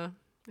 Yeah.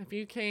 If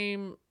you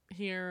came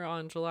here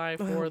on July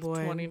 4th,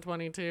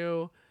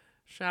 2022,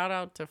 shout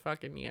out to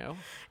fucking you.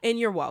 And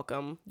you're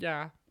welcome.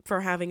 Yeah.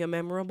 For having a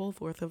memorable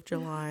 4th of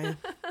July.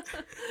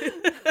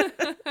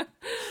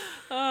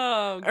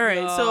 Oh, God. All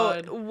right.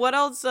 So what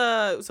else?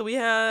 So we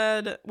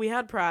had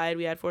Pride.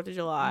 We had 4th of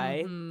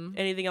July. Mm-hmm.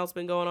 Anything else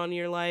been going on in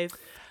your life?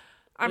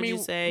 Would you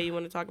say you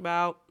want to talk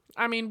about?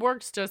 I mean,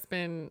 work's just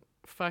been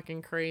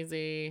fucking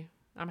crazy.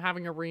 I'm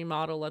having a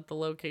remodel at the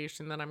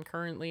location that I'm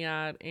currently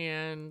at.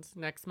 And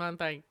next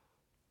month I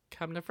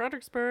come to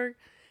Fredericksburg.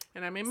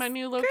 And I'm in my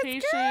new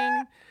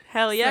location.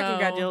 Hell yeah, so,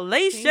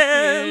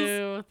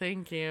 congratulations.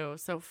 Thank you.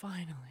 So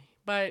finally.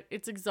 But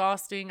it's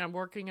exhausting. I'm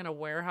working in a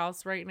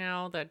warehouse right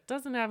now that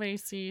doesn't have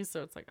AC,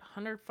 so it's like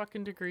 100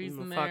 fucking degrees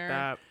in there. Fuck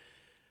that.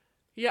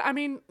 Yeah, I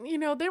mean,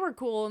 they were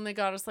cool and they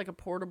got us like a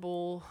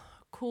portable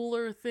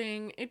cooler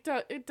thing. It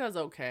does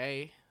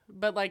okay.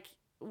 But like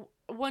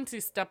once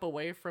you step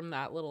away from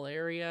that little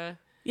area,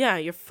 yeah,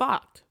 you're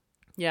fucked.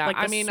 Yeah,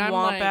 like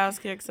swamp ass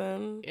kicks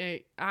in.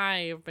 I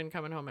have been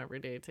coming home every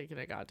day taking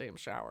a goddamn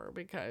shower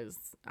because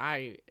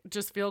I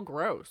just feel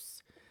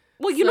gross.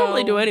 Well, you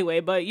normally do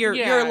anyway, but you're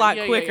a lot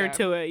quicker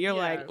to it. You're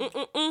like,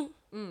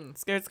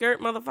 skirt,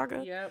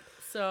 motherfucker. Yep.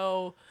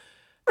 So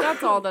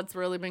that's all that's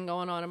really been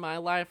going on in my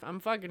life.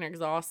 I'm fucking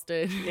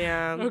exhausted.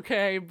 Yeah.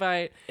 Okay,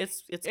 but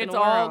it's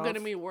all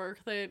gonna be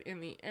worth it in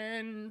the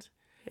end.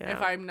 Yeah.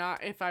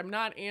 If I'm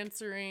not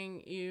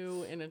answering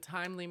you in a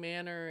timely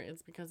manner,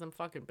 it's because I'm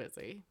fucking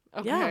busy.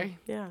 Okay.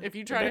 Yeah. If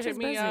you try to hit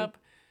me up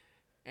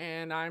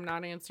and I'm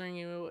not answering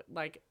you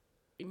like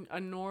a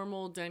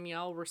normal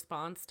Danielle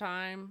response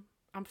time,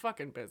 I'm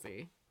fucking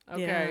busy.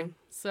 Okay. Yeah.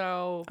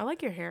 So I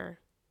like your hair.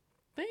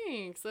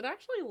 Thanks. It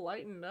actually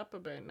lightened up a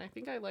bit, and I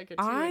think I like it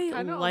too.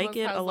 I like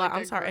it a lot.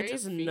 I'm sorry. I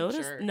just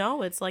noticed.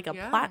 No, it's like a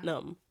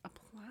platinum.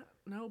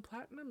 No,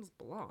 platinum's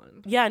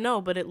blonde. Yeah,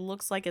 no, but it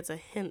looks like it's a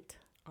hint.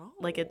 Oh.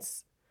 Like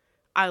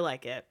I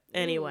like it.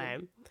 Anyway.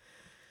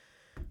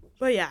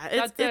 But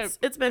yeah,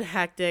 it's been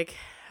hectic.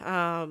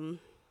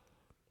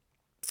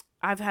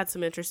 I've had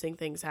some interesting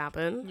things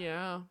happen.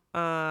 Yeah.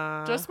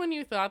 Just when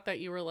you thought that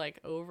you were like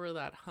over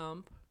that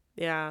hump.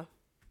 Yeah.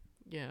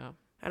 Yeah.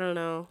 I don't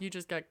know. You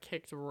just got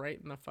kicked right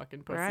in the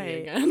fucking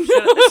pussy again.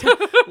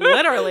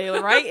 Literally,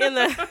 right in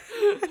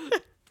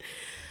the...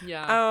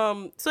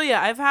 Yeah. So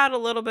yeah, I've had a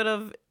little bit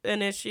of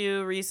an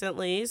issue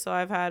recently, so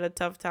I've had a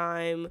tough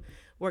time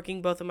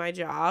working both of my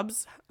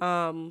jobs.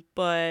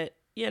 But,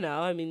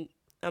 I mean,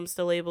 I'm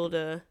still able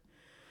to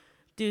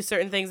do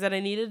certain things that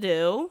I need to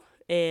do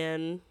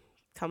and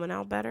coming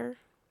out better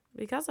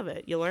because of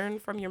it. You learn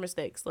from your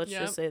mistakes. Let's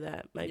just say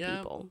that, my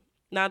people.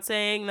 Not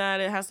saying that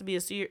it has to be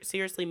a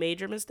seriously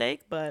major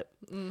mistake, but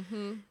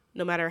no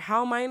matter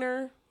how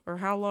minor or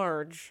how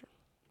large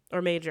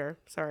or major,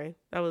 sorry,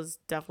 that was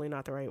definitely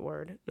not the right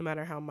word. No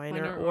matter how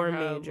minor or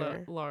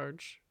major.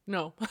 Large.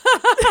 No.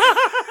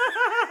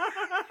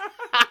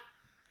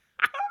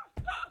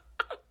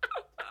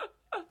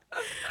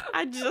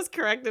 I just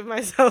corrected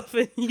myself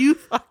and you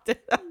fucked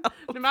it up.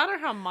 No matter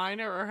how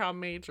minor or how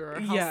major,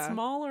 or how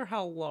small or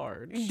how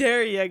large.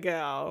 There you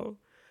go.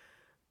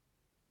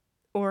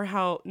 Or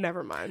how,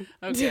 never mind.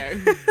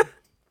 Okay.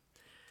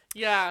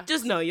 Yeah.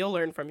 Just know you'll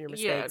learn from your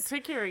mistakes. Yeah,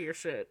 take care of your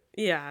shit.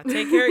 Yeah,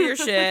 take care of your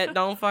shit.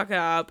 Don't fuck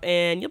up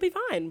and you'll be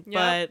fine.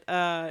 Yep.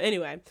 But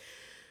anyway.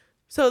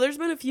 So there's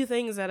been a few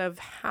things that have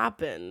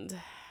happened.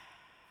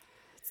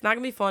 It's not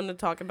going to be fun to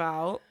talk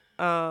about.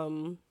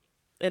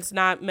 It's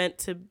not meant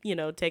to,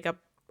 take up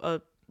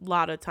a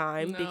lot of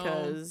time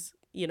because,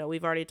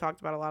 we've already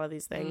talked about a lot of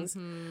these things.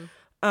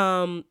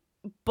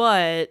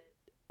 But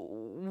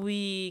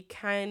we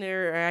kind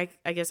of,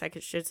 I guess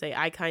should say,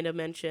 I kind of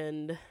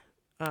mentioned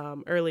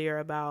earlier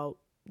about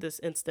this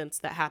instance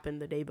that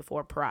happened the day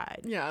before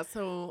Pride. Yeah,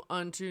 so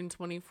on June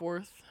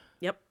 24th,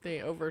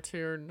 they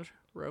overturned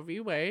Roe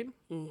v. Wade.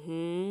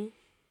 Not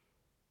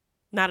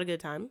a good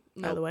time,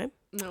 by the way.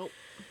 Nope.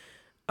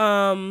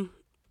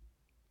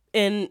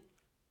 And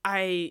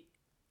I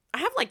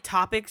have like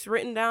topics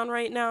written down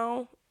right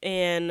now,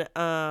 and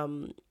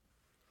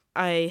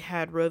I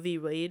had Roe v.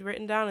 Wade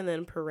written down, and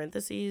then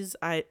parentheses,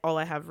 all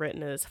I have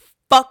written is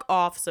fuck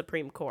off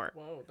Supreme Court.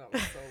 Whoa, that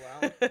was so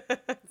loud.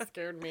 It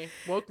scared me.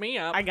 Woke me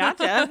up. I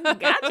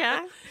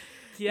gotcha.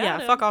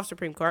 Yeah, fuck off,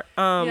 Supreme Court.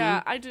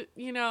 Yeah,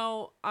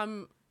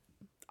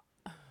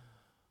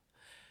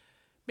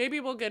 maybe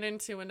we'll get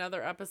into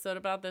another episode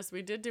about this.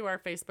 We did do our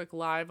Facebook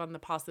Live on the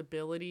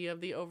possibility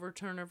of the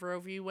overturn of Roe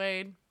v.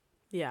 Wade.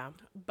 Yeah.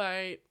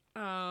 But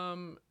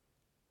I'm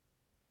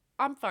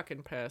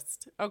fucking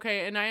pissed.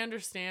 Okay, and I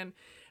understand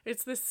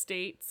it's the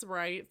state's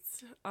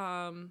rights.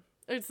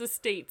 It's the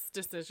state's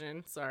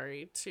decision,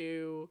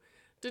 to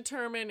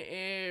determine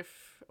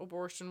if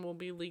abortion will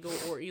be legal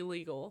or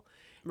illegal.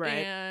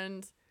 Right.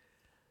 And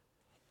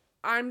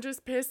I'm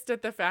just pissed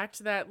at the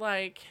fact that,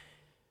 like,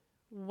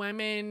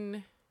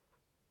 women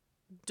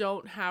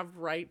don't have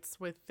rights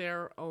with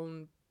their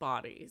own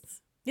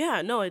bodies.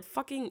 Yeah, no, it's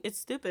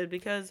stupid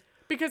because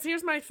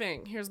here's my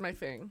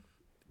thing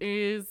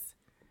is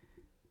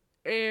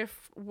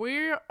if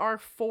we are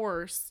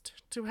forced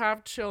to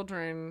have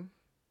children,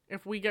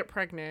 if we get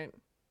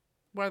pregnant,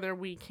 whether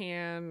we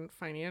can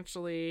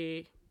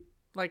financially,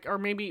 like, or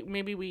maybe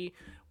we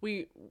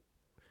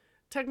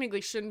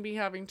technically shouldn't be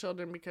having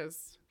children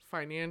because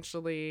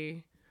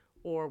financially,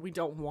 or we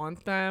don't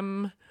want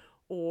them,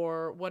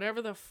 or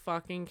whatever the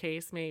fucking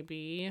case may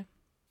be.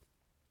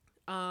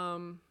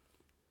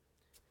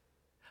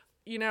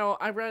 You know,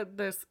 I read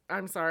this,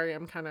 I'm sorry,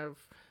 I'm kind of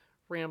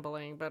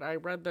rambling, but I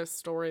read this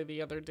story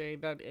the other day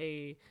that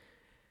a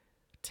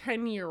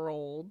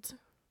 10-year-old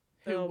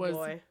who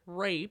was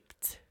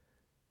raped,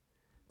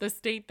 the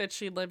state that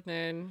she lived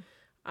in.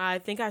 I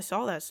think I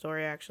saw that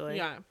story, actually.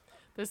 Yeah.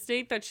 The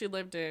state that she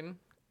lived in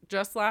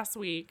just last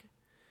week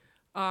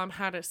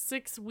had a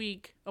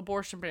 6-week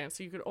abortion ban.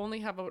 So you could only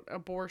have an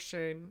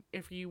abortion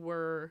if you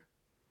were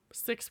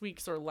 6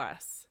 weeks or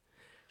less.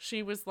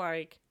 She was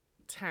like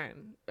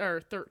 10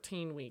 or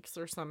 13 weeks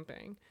or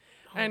something.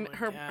 And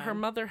her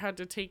mother had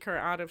to take her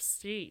out of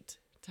state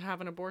to have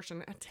an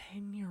abortion. A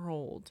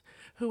 10-year-old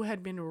who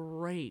had been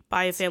raped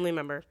by a family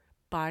member.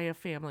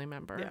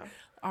 Yeah.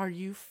 Are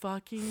you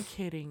fucking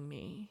kidding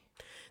me?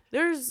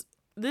 This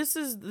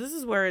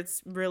is where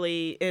it's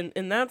really,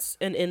 and that's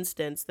an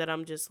instance that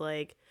I'm just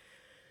like,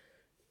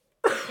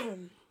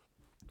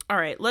 all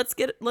right, let's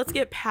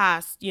get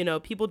past, you know,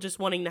 people just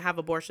wanting to have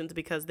abortions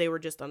because they were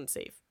just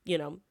unsafe. You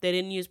know, they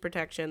didn't use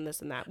protection, this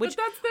and that. Which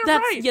but that's their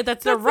right. Yeah,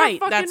 that's their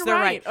right. That's their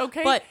right.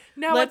 Okay. But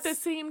now at the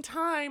same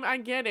time, I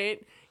get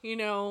it. You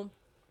know,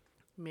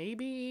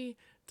 maybe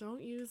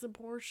don't use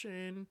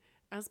abortion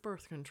as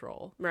birth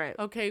control. Right.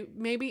 Okay.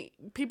 Maybe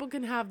people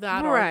can have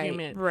that right,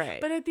 argument.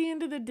 Right. But at the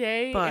end of the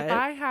day, if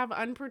I have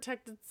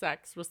unprotected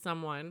sex with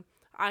someone,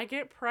 I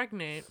get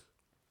pregnant.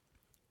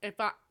 If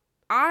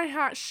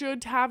I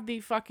should have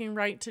the fucking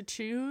right to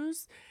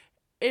choose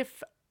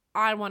if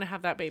I want to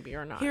have that baby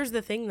or not. Here's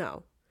the thing,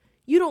 though.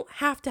 You don't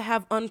have to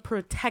have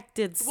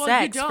unprotected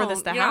sex for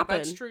this to happen.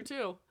 That's true,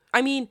 too.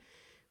 I mean,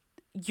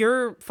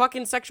 your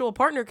fucking sexual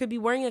partner could be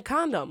wearing a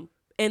condom,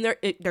 and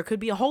there could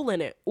be a hole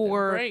in it,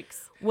 or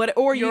breaks.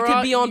 Or you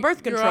could be on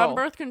birth control. You're on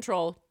birth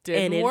control.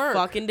 Didn't work. And it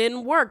fucking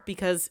didn't work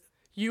because...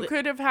 You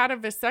could have had a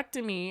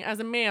vasectomy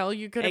as a male.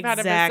 You could have had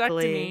a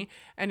vasectomy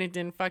and it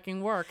didn't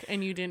fucking work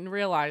and you didn't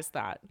realize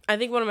that. I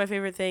think one of my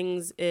favorite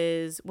things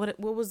is what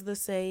was the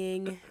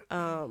saying?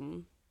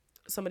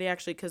 Somebody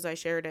actually, because I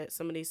shared it,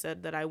 somebody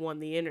said that I won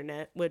the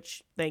internet,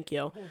 which thank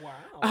you.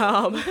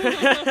 Wow.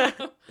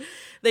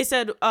 They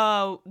said,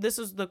 this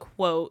is the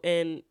quote,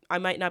 and I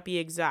might not be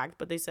exact,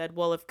 but they said,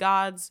 well, if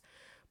God's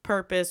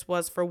purpose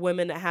was for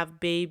women to have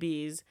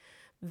babies,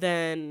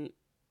 then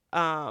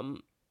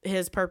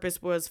his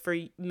purpose was for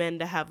men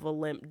to have a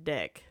limp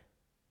dick.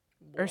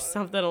 What? Or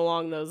something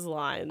along those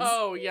lines.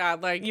 Oh, yeah.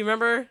 Like, you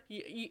remember?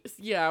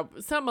 Yeah.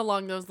 Something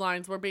along those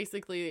lines where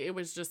basically it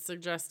was just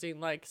suggesting,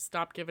 like,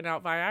 stop giving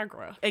out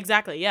Viagra.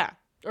 Exactly, yeah.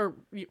 Or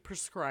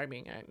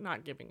prescribing it,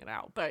 not giving it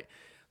out. But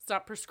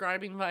stop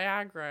prescribing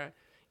Viagra.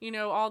 You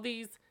know, all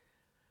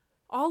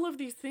of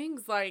these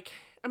things. Like,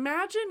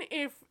 imagine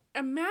if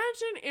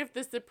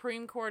the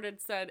Supreme Court had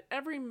said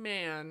every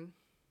man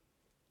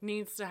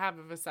needs to have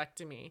a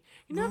vasectomy.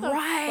 You know the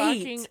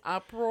fucking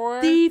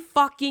uproar? The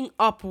fucking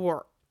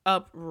uproar.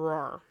 I'm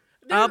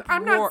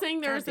not saying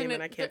there isn't.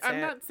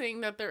 I'm not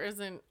saying that there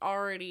isn't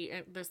already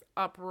this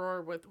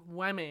uproar with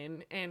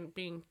women and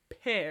being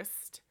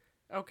pissed.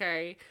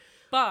 Okay,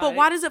 but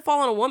why does it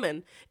fall on a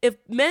woman? If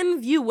men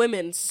view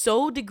women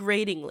so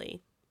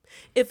degradingly,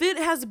 if it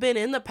has been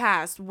in the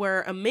past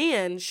where a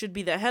man should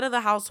be the head of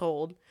the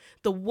household,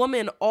 the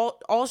woman,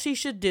 all she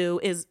should do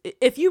is,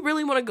 if you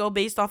really want to go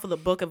based off of the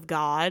book of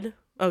God,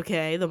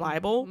 okay, the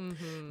Bible,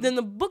 then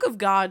the book of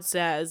God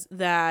says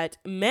that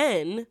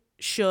men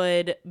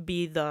should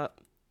be the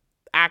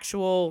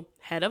actual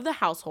head of the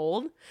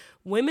household.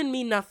 Women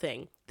mean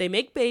nothing. They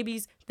make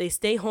babies, they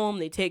stay home,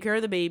 they take care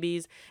of the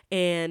babies,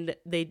 and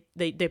they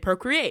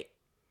procreate.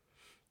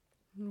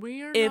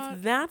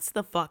 If that's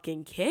the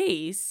fucking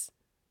case,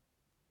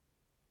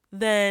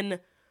 then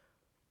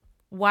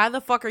why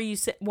the fuck are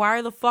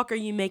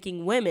you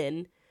making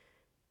women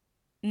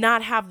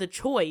not have the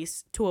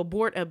choice to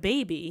abort a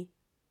baby?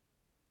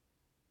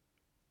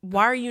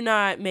 Why are you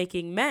not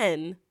making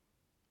men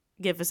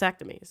get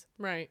vasectomies?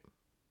 Right.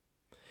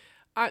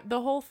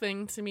 The whole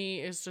thing to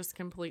me is just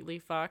completely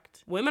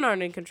fucked. Women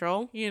aren't in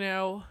control. You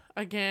know,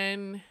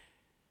 again,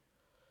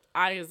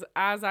 as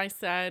I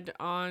said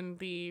on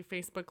the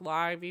Facebook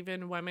Live,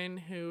 even women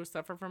who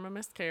suffer from a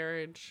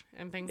miscarriage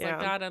and things like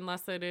that,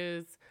 unless it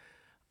is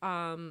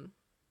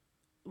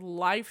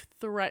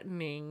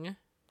life-threatening,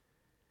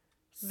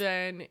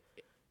 then...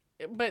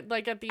 But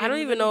like at the end, I don't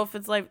even know if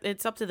it's like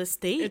it's up to the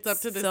state. It's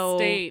up to the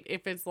state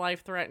if it's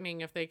life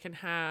threatening, if they can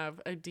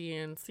have a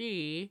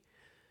DNC.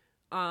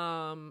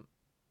 I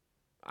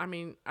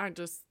mean,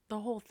 the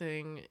whole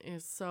thing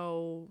is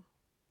so.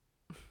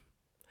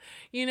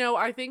 You know,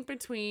 I think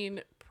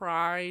between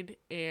Pride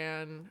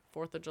and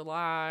 4th of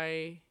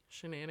July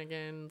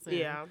shenanigans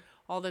and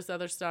all this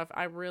other stuff,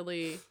 I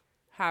really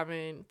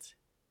haven't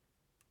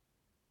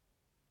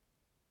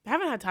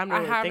had time to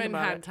really think about it. I haven't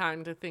had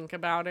time to think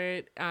about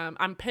it.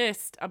 I'm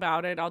pissed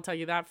about it. I'll tell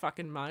you that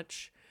fucking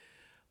much.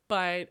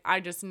 But I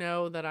just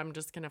know that I'm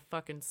just going to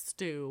fucking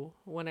stew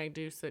when I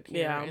do sit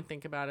here and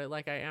think about it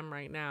like I am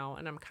right now.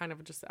 And I'm kind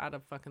of just out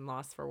of fucking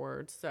loss for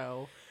words.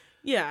 So,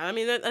 yeah, I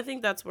mean, I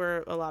think that's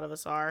where a lot of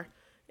us are.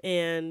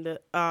 And,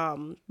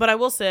 but I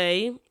will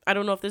say, I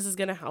don't know if this is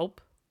going to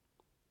help,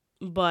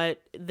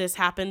 but this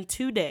happened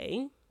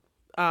today.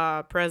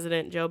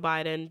 President Joe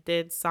Biden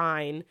did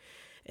sign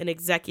an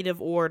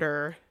executive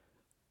order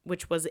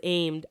which was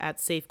aimed at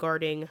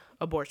safeguarding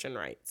abortion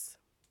rights.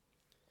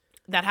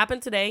 That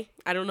happened today.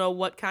 I don't know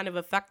what kind of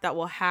effect that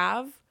will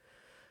have.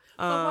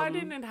 But why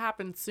didn't it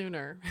happen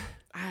sooner?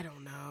 I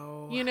don't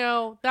know. You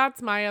know,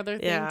 that's my other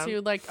thing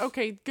too. Like,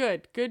 okay,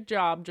 good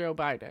job, Joe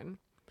Biden.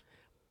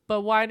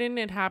 But why didn't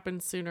it happen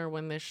sooner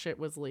when this shit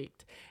was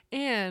leaked?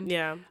 And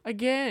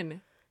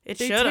again, they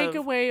take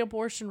away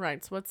abortion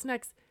rights. What's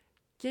next?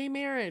 Gay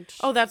marriage.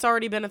 Oh, that's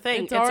already been a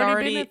thing. It's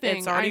already been a thing.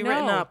 It's already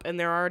written up, and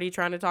they're already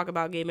trying to talk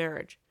about gay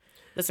marriage.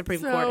 The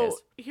Supreme Court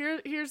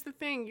is. Here's the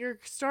thing. You're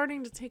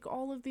starting to take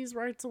all of these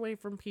rights away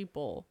from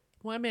people.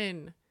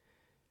 Women,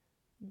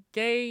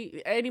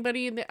 gay,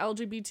 anybody in the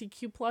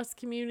LGBTQ plus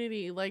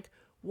community. Like,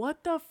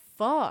 what the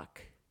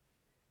fuck?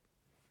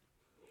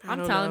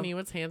 I'm telling you,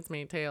 it's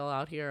Handmaid's Tale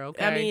out here,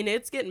 okay? I mean,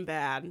 it's getting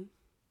bad.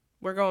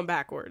 We're going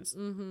backwards.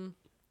 Mm-hmm.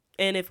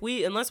 And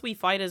unless we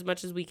fight as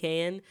much as we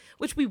can,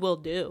 which we will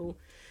do,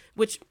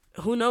 which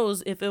who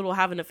knows if it will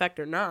have an effect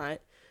or not,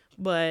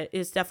 but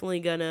it's definitely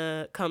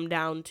gonna come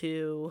down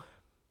to,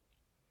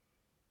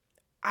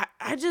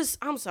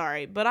 I'm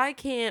sorry, but I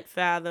can't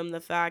fathom the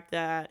fact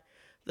that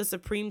the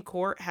Supreme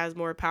Court has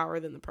more power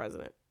than the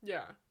president.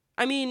 Yeah.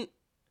 I mean,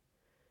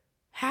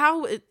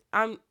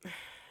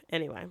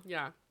 anyway.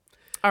 Yeah.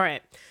 All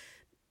right.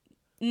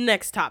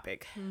 Next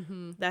topic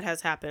that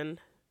has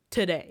happened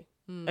today.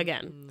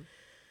 Again.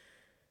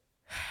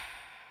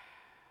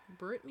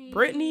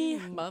 Brittany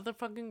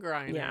motherfucking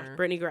Griner. Yeah,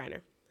 Brittany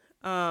Griner.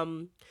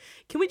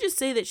 Can we just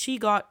say that she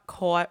got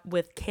caught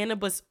with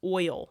cannabis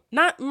oil,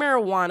 not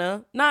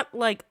marijuana, not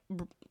like.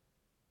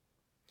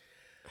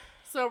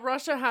 So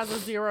Russia has a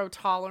zero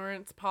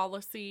tolerance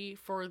policy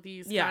for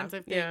these kinds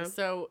of things. Yeah.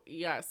 So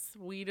yes,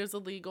 weed is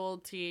illegal,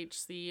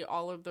 THC,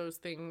 all of those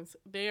things,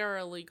 they are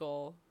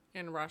illegal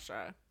in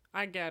Russia.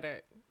 I get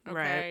it. Okay.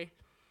 Right.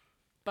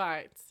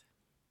 But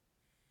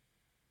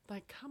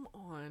like, come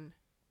on.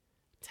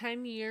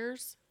 10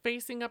 years?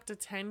 Facing up to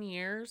 10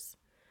 years?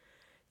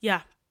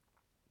 Yeah.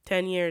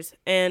 10 years.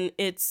 And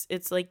it's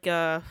like,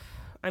 I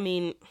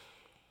mean,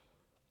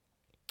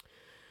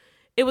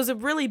 it was a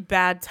really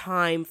bad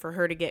time for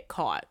her to get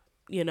caught,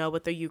 you know,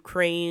 with the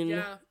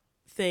Ukraine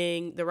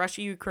thing, the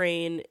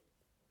Russia-Ukraine,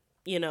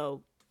 you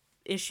know,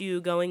 issue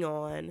going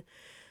on.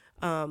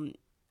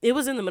 It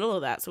was in the middle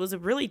of that. So it was a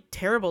really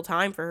terrible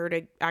time for her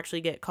to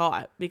actually get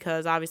caught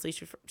because obviously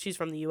she's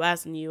from the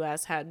U.S. and the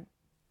U.S. had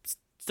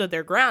stood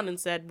their ground and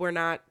said, we're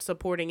not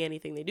supporting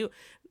anything they do.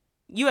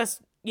 U.S.,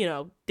 you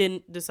know,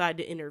 didn't decide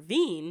to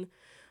intervene,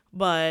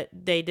 but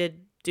they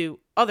did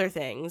do other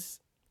things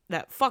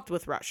that fucked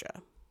with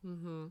Russia.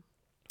 Mm-hmm.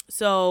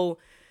 So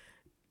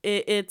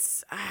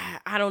it's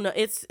I don't know.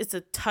 It's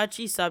a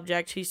touchy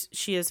subject.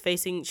 She's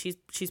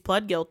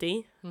pled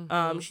guilty.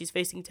 Mm-hmm. She's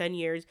facing 10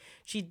 years.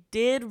 She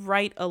did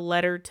write a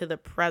letter to the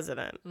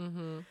president.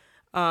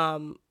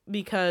 Mm-hmm.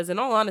 Because in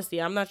all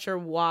honesty, I'm not sure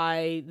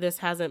why this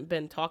hasn't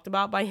been talked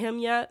about by him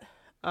yet.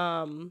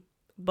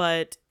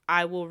 But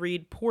I will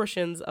read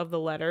portions of the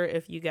letter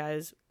if you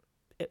guys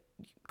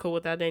cool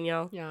with that,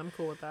 Danielle? Yeah, I'm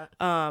cool with that.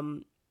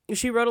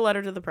 She wrote a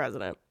letter to the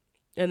president,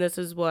 and this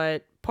is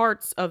what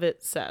parts of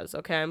it says,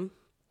 okay?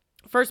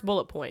 First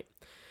bullet point.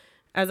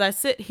 As I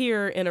sit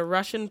here in a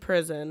Russian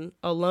prison,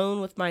 alone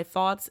with my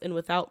thoughts and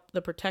without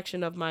the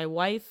protection of my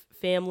wife,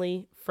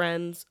 family,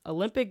 friends,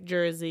 Olympic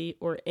jersey,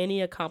 or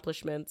any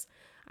accomplishments,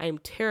 I am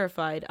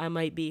terrified I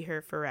might be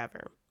here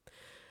forever.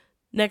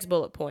 Next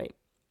bullet point.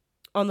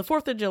 On the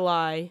 4th of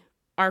July,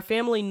 our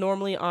family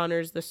normally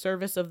honors the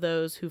service of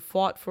those who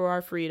fought for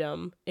our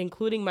freedom,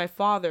 including my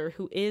father,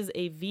 who is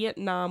a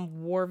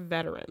Vietnam War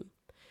veteran.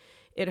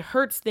 It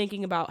hurts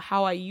thinking about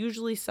how I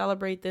usually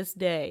celebrate this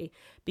day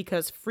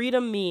because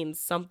freedom means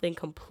something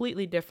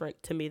completely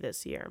different to me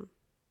this year.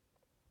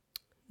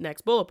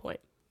 Next bullet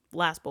point.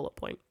 last bullet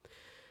point.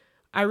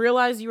 I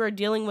realize you are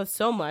dealing with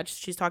so much.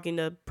 She's talking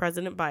to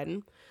President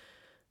Biden.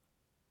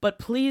 But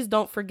please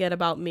don't forget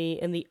about me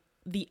and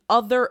the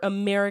other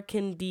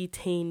American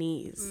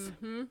detainees.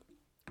 Mm-hmm.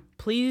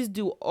 Please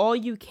do all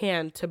you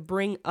can to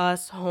bring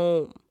us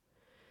home.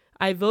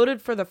 I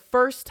voted for the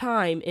first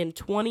time in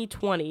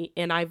 2020,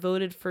 and I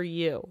voted for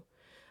you.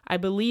 I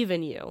believe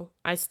in you.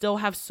 I still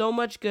have so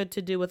much good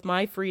to do with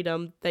my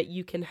freedom that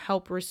you can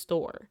help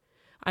restore.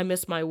 I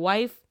miss my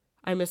wife.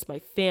 I miss my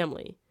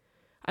family.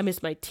 I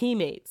miss my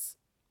teammates.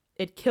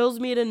 It kills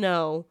me to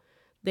know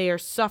they are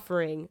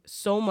suffering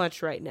so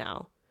much right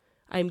now.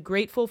 I'm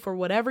grateful for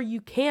whatever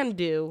you can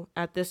do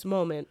at this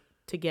moment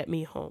to get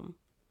me home.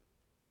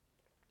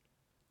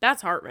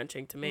 That's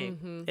heart-wrenching to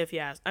me, if you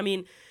ask. I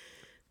mean,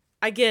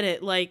 I get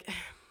it. Like,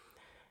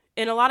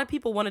 and a lot of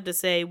people wanted to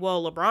say,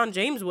 well, LeBron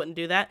James wouldn't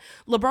do that.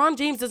 LeBron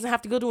James doesn't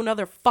have to go to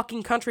another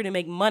fucking country to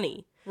make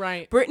money.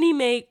 Right.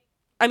 Brittany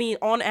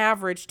on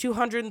average,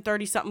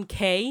 230-something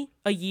K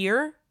a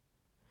year.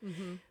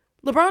 Mm-hmm.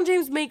 LeBron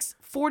James makes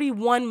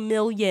 $41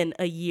 million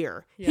a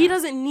year. Yeah. He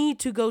doesn't need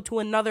to go to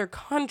another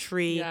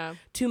country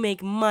to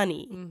make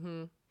money.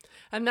 Mm-hmm.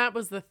 And that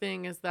was the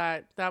thing, is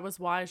that was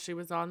why she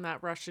was on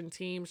that Russian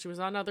team. She was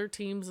on other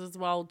teams as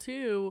well,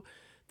 too,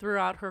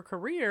 throughout her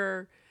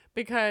career,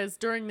 because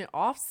during the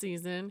off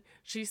season,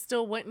 she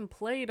still went and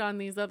played on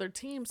these other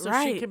teams so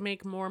she could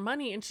make more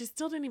money. And she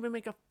still didn't even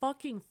make a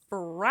fucking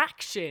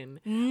fraction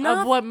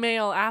of what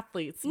male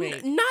athletes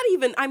make. Not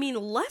even,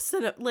 less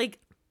than,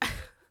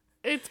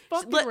 it's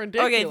fucking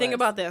ridiculous. Okay, think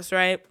about this,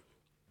 right?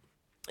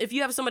 If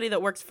you have somebody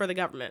that works for the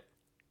government,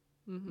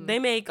 they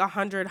make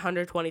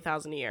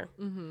 $120,000 a year.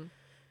 Mm-hmm.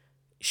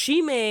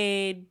 She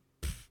made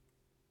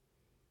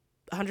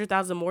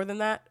 $100,000 more than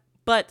that,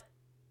 but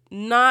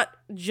not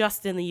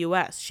just in the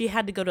U.S. She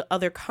had to go to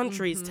other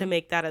countries to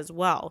make that as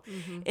well.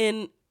 Mm-hmm.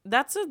 And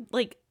that's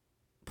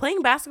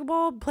playing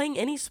basketball, playing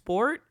any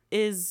sport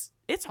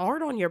it's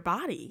hard on your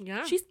body.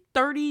 Yeah. She's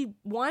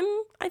 31,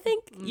 I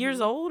think,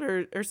 years old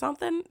or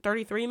something,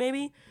 33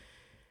 maybe.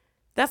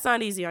 That's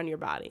not easy on your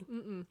body.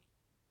 Mm-mm.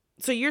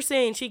 So you're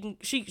saying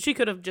she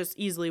could have just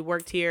easily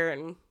worked here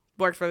and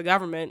worked for the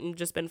government and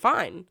just been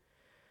fine.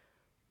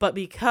 But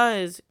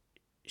because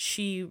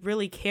she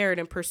really cared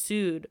and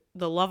pursued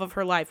the love of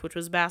her life, which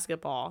was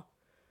basketball,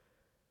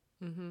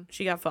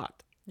 she got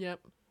fucked.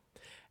 Yep.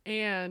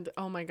 And,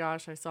 oh my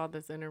gosh, I saw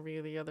this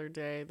interview the other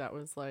day that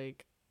was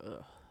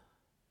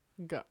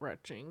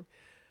gut-wrenching.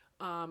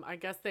 I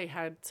guess they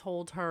had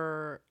told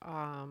her,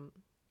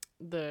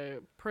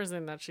 the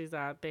prison that she's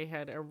at, they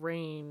had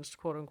arranged,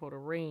 quote-unquote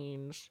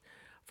arranged,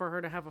 for her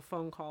to have a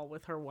phone call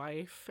with her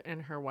wife,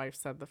 and her wife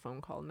said the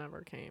phone call never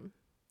came.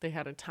 They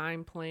had a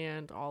time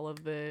planned, all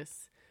of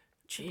this,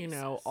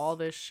 all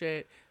this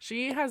shit.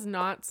 She has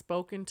not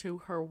spoken to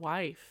her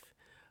wife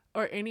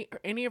or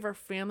any of her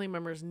family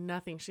members,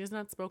 nothing. She has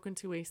not spoken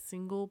to a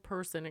single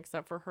person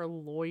except for her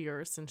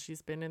lawyer since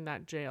she's been in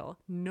that jail.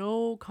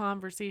 No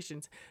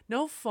conversations,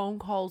 no phone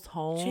calls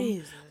home.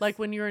 Jesus. Like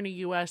when you're in a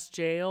U.S.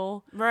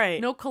 jail.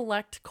 Right. No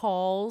collect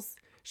calls.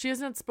 She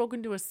has not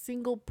spoken to a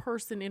single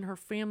person in her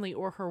family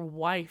or her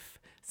wife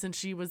since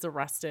she was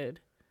arrested.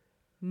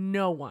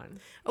 No one.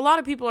 A lot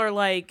of people are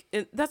like,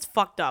 that's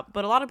fucked up.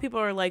 But a lot of people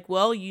are like,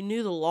 well, you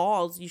knew the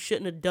laws. You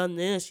shouldn't have done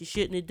this. You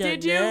shouldn't have done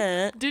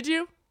that. Did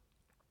you?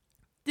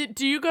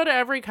 Do you go to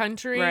every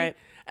country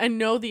and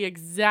know the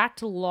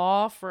exact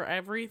law for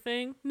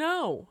everything?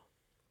 No.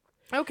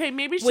 Okay,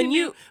 maybe she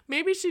knew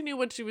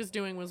what she was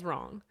doing was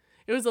wrong.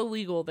 It was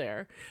illegal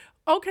there.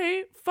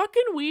 Okay,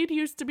 fucking weed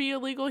used to be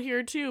illegal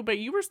here too, but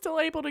you were still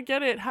able to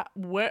get it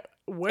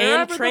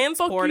wherever the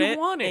fuck you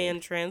wanted.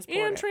 And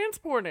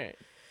transport it.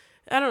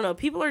 I don't know.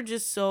 People are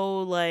just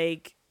so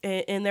like,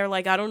 and they're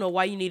like, I don't know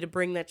why you need to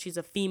bring that she's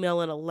a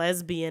female and a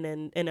lesbian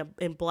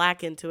and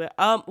black into it.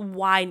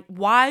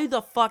 Why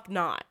the fuck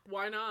not?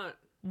 Why not?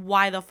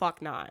 Why the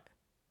fuck not?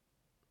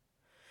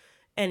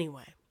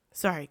 Anyway,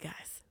 sorry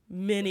guys.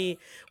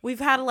 We've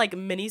had like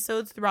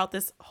mini-sodes throughout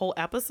this whole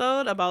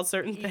episode about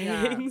certain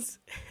things.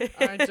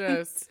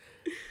 Yeah.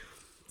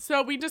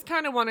 So we just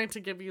kind of wanted to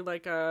give you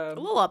like a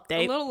little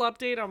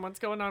update on what's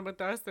going on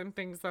with us and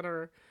things that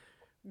are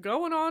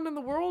going on in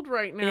the world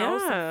right now.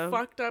 Some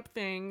fucked up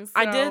things. So.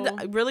 I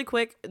did, really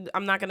quick,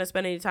 I'm not going to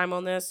spend any time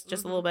on this,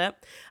 just a little bit.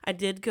 I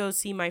did go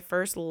see my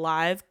first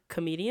live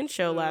comedian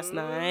show last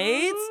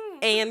night.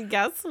 And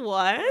guess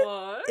what?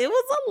 It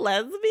was a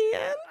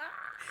lesbian.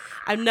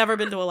 I've never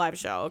been to a live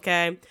show,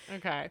 okay?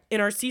 Okay.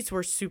 And our seats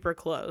were super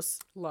close.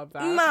 Love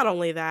that. Not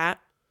only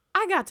that,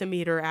 I got to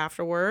meet her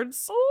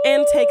afterwards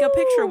and take a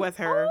picture with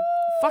her.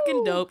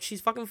 Fucking dope. She's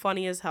fucking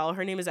funny as hell.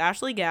 Her name is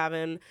Ashley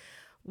Gavin.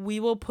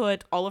 We will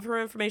put all of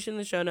her information in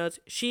the show notes.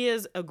 She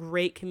is a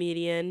great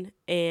comedian,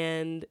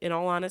 and in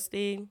all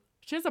honesty,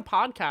 she has a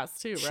podcast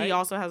too, right? She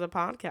also has a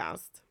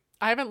podcast.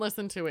 I haven't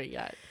listened to it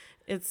yet.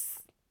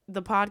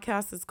 The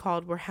podcast is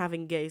called We're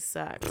Having Gay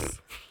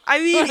Sex. I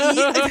mean,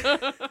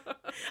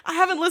 I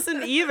haven't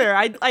listened either.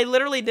 I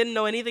literally didn't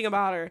know anything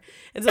about her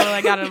until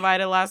I got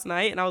invited last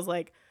night, and I was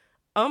like,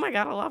 oh my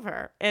God, I love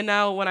her. And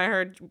now when I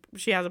heard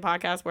she has a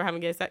podcast, we're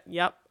having gay sex.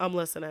 Yep, I'm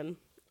listening.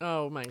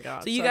 Oh my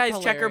God. So you guys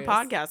check her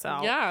podcast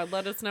out. Yeah,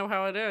 let us know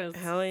how it is.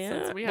 Hell yeah.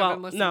 Since we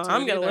haven't listened to it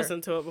I'm gonna either. listen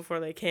to it before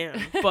they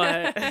can.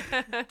 But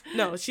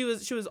no, she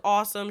was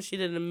awesome. She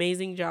did an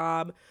amazing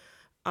job.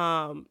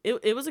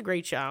 It was a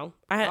great show.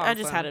 I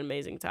just had an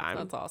amazing time.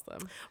 That's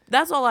awesome.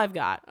 That's all I've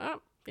got.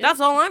 Yep.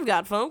 That's all I've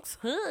got, folks.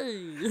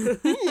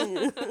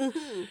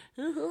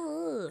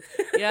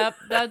 Yep,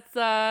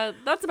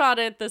 that's about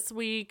it this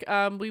week.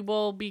 We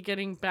will be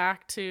getting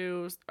back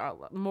to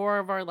more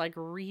of our like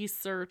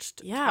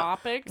researched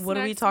topics. What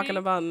are we talking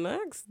about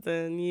next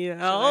then? Should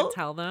I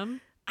tell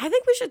them? I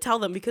think we should tell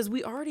them because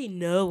we already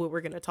know what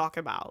we're going to talk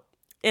about.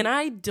 And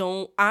I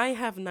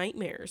have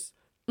nightmares.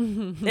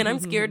 And I'm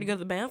scared to go to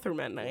the bathroom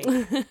at night.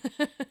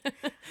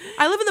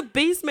 I live in the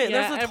basement.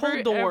 Yeah, there's a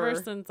whole door.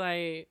 Ever since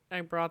I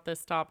brought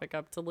this topic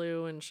up to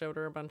Lou and showed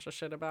her a bunch of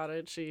shit about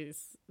it,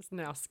 she's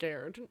now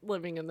scared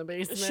living in the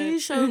basement. She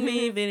showed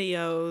me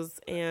videos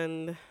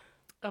and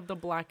of the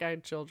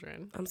black-eyed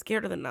children. I'm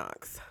scared of the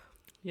knocks.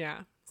 Yeah.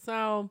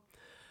 So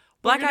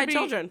black-eyed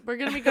children. We're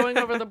going to be going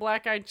over the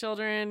black-eyed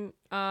children.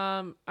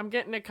 I'm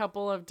getting a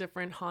couple of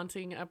different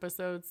haunting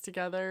episodes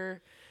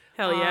together.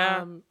 Hell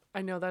yeah.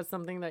 I know that's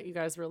something that you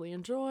guys really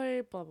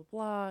enjoy, blah, blah,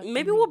 blah.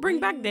 Maybe we'll bring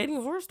back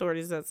dating horror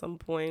stories at some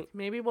point.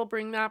 Maybe we'll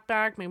bring that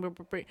back. We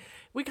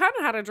kind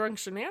of had a drunk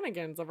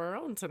shenanigans of our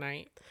own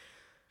tonight.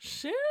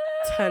 Shit.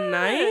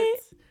 Tonight?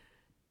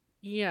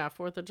 Yeah,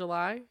 4th of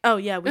July. Oh,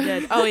 yeah, we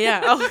did. Oh,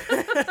 yeah. Oh.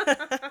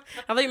 I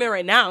thought you meant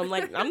right now. I'm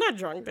like, I'm not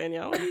drunk,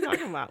 Danielle. What are you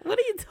talking about? What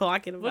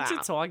you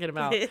talking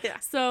about? Yeah.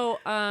 So,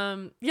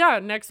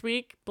 next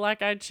week,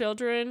 Black-Eyed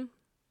Children.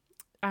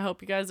 I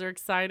hope you guys are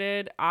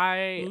excited.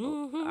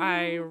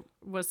 I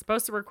was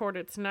supposed to record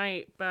it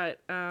tonight, but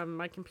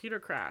my computer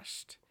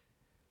crashed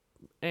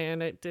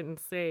and it didn't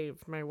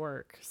save my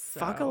work.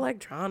 So fuck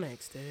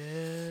electronics,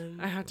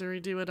 dude. I had to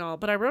redo it all,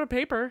 but I wrote a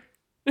paper.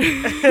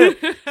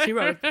 She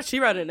wrote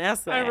an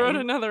essay. I wrote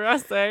another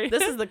essay.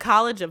 This is the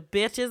College of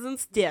Bitches and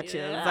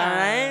Stitches, all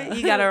right?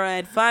 You gotta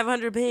write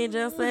 500-page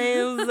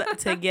essays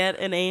to get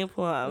an A+.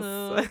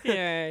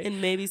 Okay.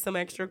 And maybe some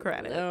extra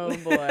credit. Oh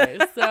boy.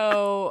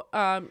 So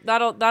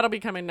that'll be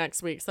coming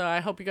next week. So I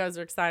hope you guys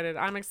are excited.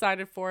 I'm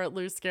excited for it.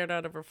 Lou's scared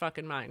out of her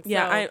fucking mind.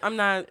 Yeah, so. I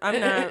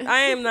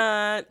am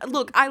not.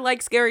 Look, I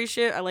like scary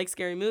shit. I like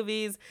scary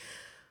movies.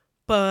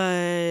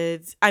 But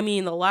I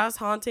mean, the last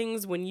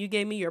hauntings, when you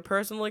gave me your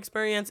personal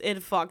experience,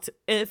 it fucked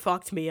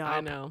me up.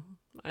 I know.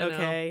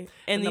 Okay.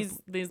 And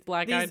these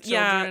black-eyed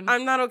children. Yeah,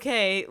 I'm not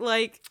okay.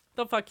 Like,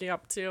 they'll fuck you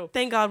up too.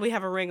 Thank God we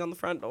have a ring on the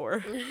front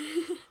door.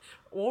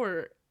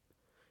 Or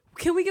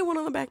can we get one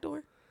on the back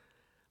door?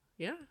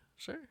 Yeah,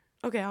 sure.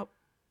 Okay,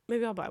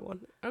 maybe I'll buy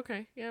one.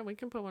 Okay, yeah, we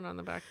can put one on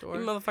the back door.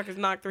 You motherfuckers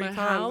knock 3 times.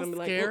 How and be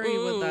scary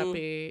like, would that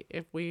be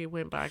if we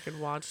went back and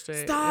watched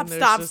it? Stop,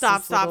 and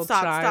stop,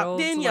 stop.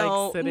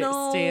 Danielle, like,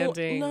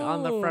 standing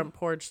on the no. front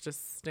porch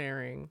just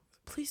staring.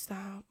 Please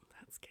stop.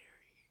 That's scary.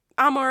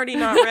 I'm already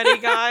not ready,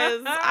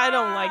 guys. I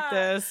don't like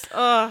this.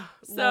 Ugh,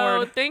 so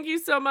Lord. Thank you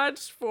so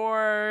much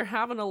for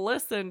having a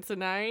listen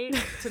today,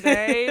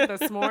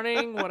 this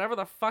morning, whatever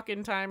the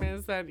fucking time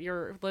is that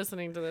you're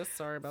listening to this.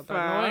 Sorry about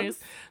that noise.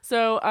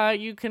 So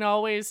you can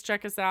always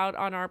check us out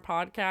on our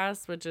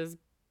podcast, which is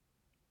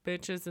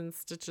Bitches and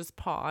Stitches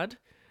Pod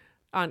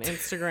on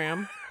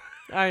Instagram.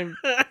 I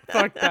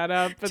fucked that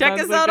up. But check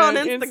us out on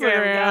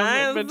Instagram,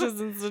 guys.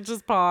 Bitches and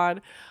Stitches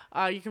Pod.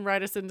 You can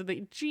write us into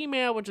the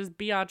Gmail, which is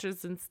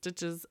Biatches and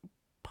Stitches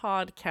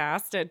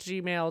Podcast at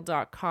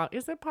gmail.com.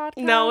 Is it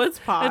podcast? No, it's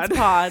pod. It's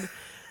pod.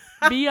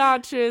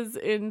 Biatches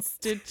in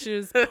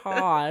Stitches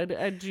Pod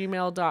at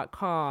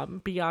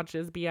gmail.com.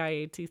 Biatches,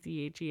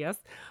 Biatches.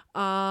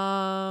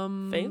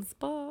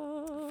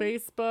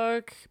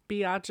 Facebook,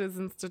 Biatches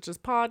and Stitches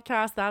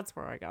Podcast. That's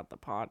where I got the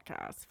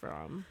podcast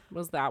from,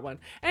 was that one.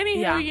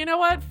 Anywho, You know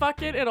what?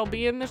 Fuck it. It'll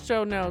be in the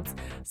show notes.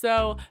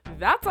 So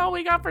that's all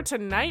we got for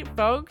tonight,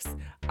 folks.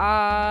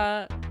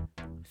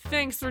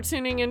 Thanks for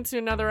tuning into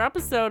another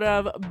episode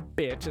of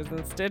Bitches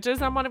and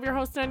Stitches. I'm one of your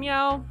hosts,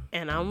 Danielle.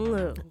 And I'm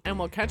Lou. And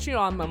we'll catch you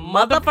on the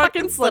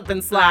motherfucking slip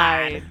and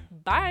slide.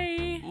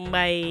 Bye.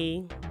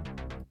 Bye.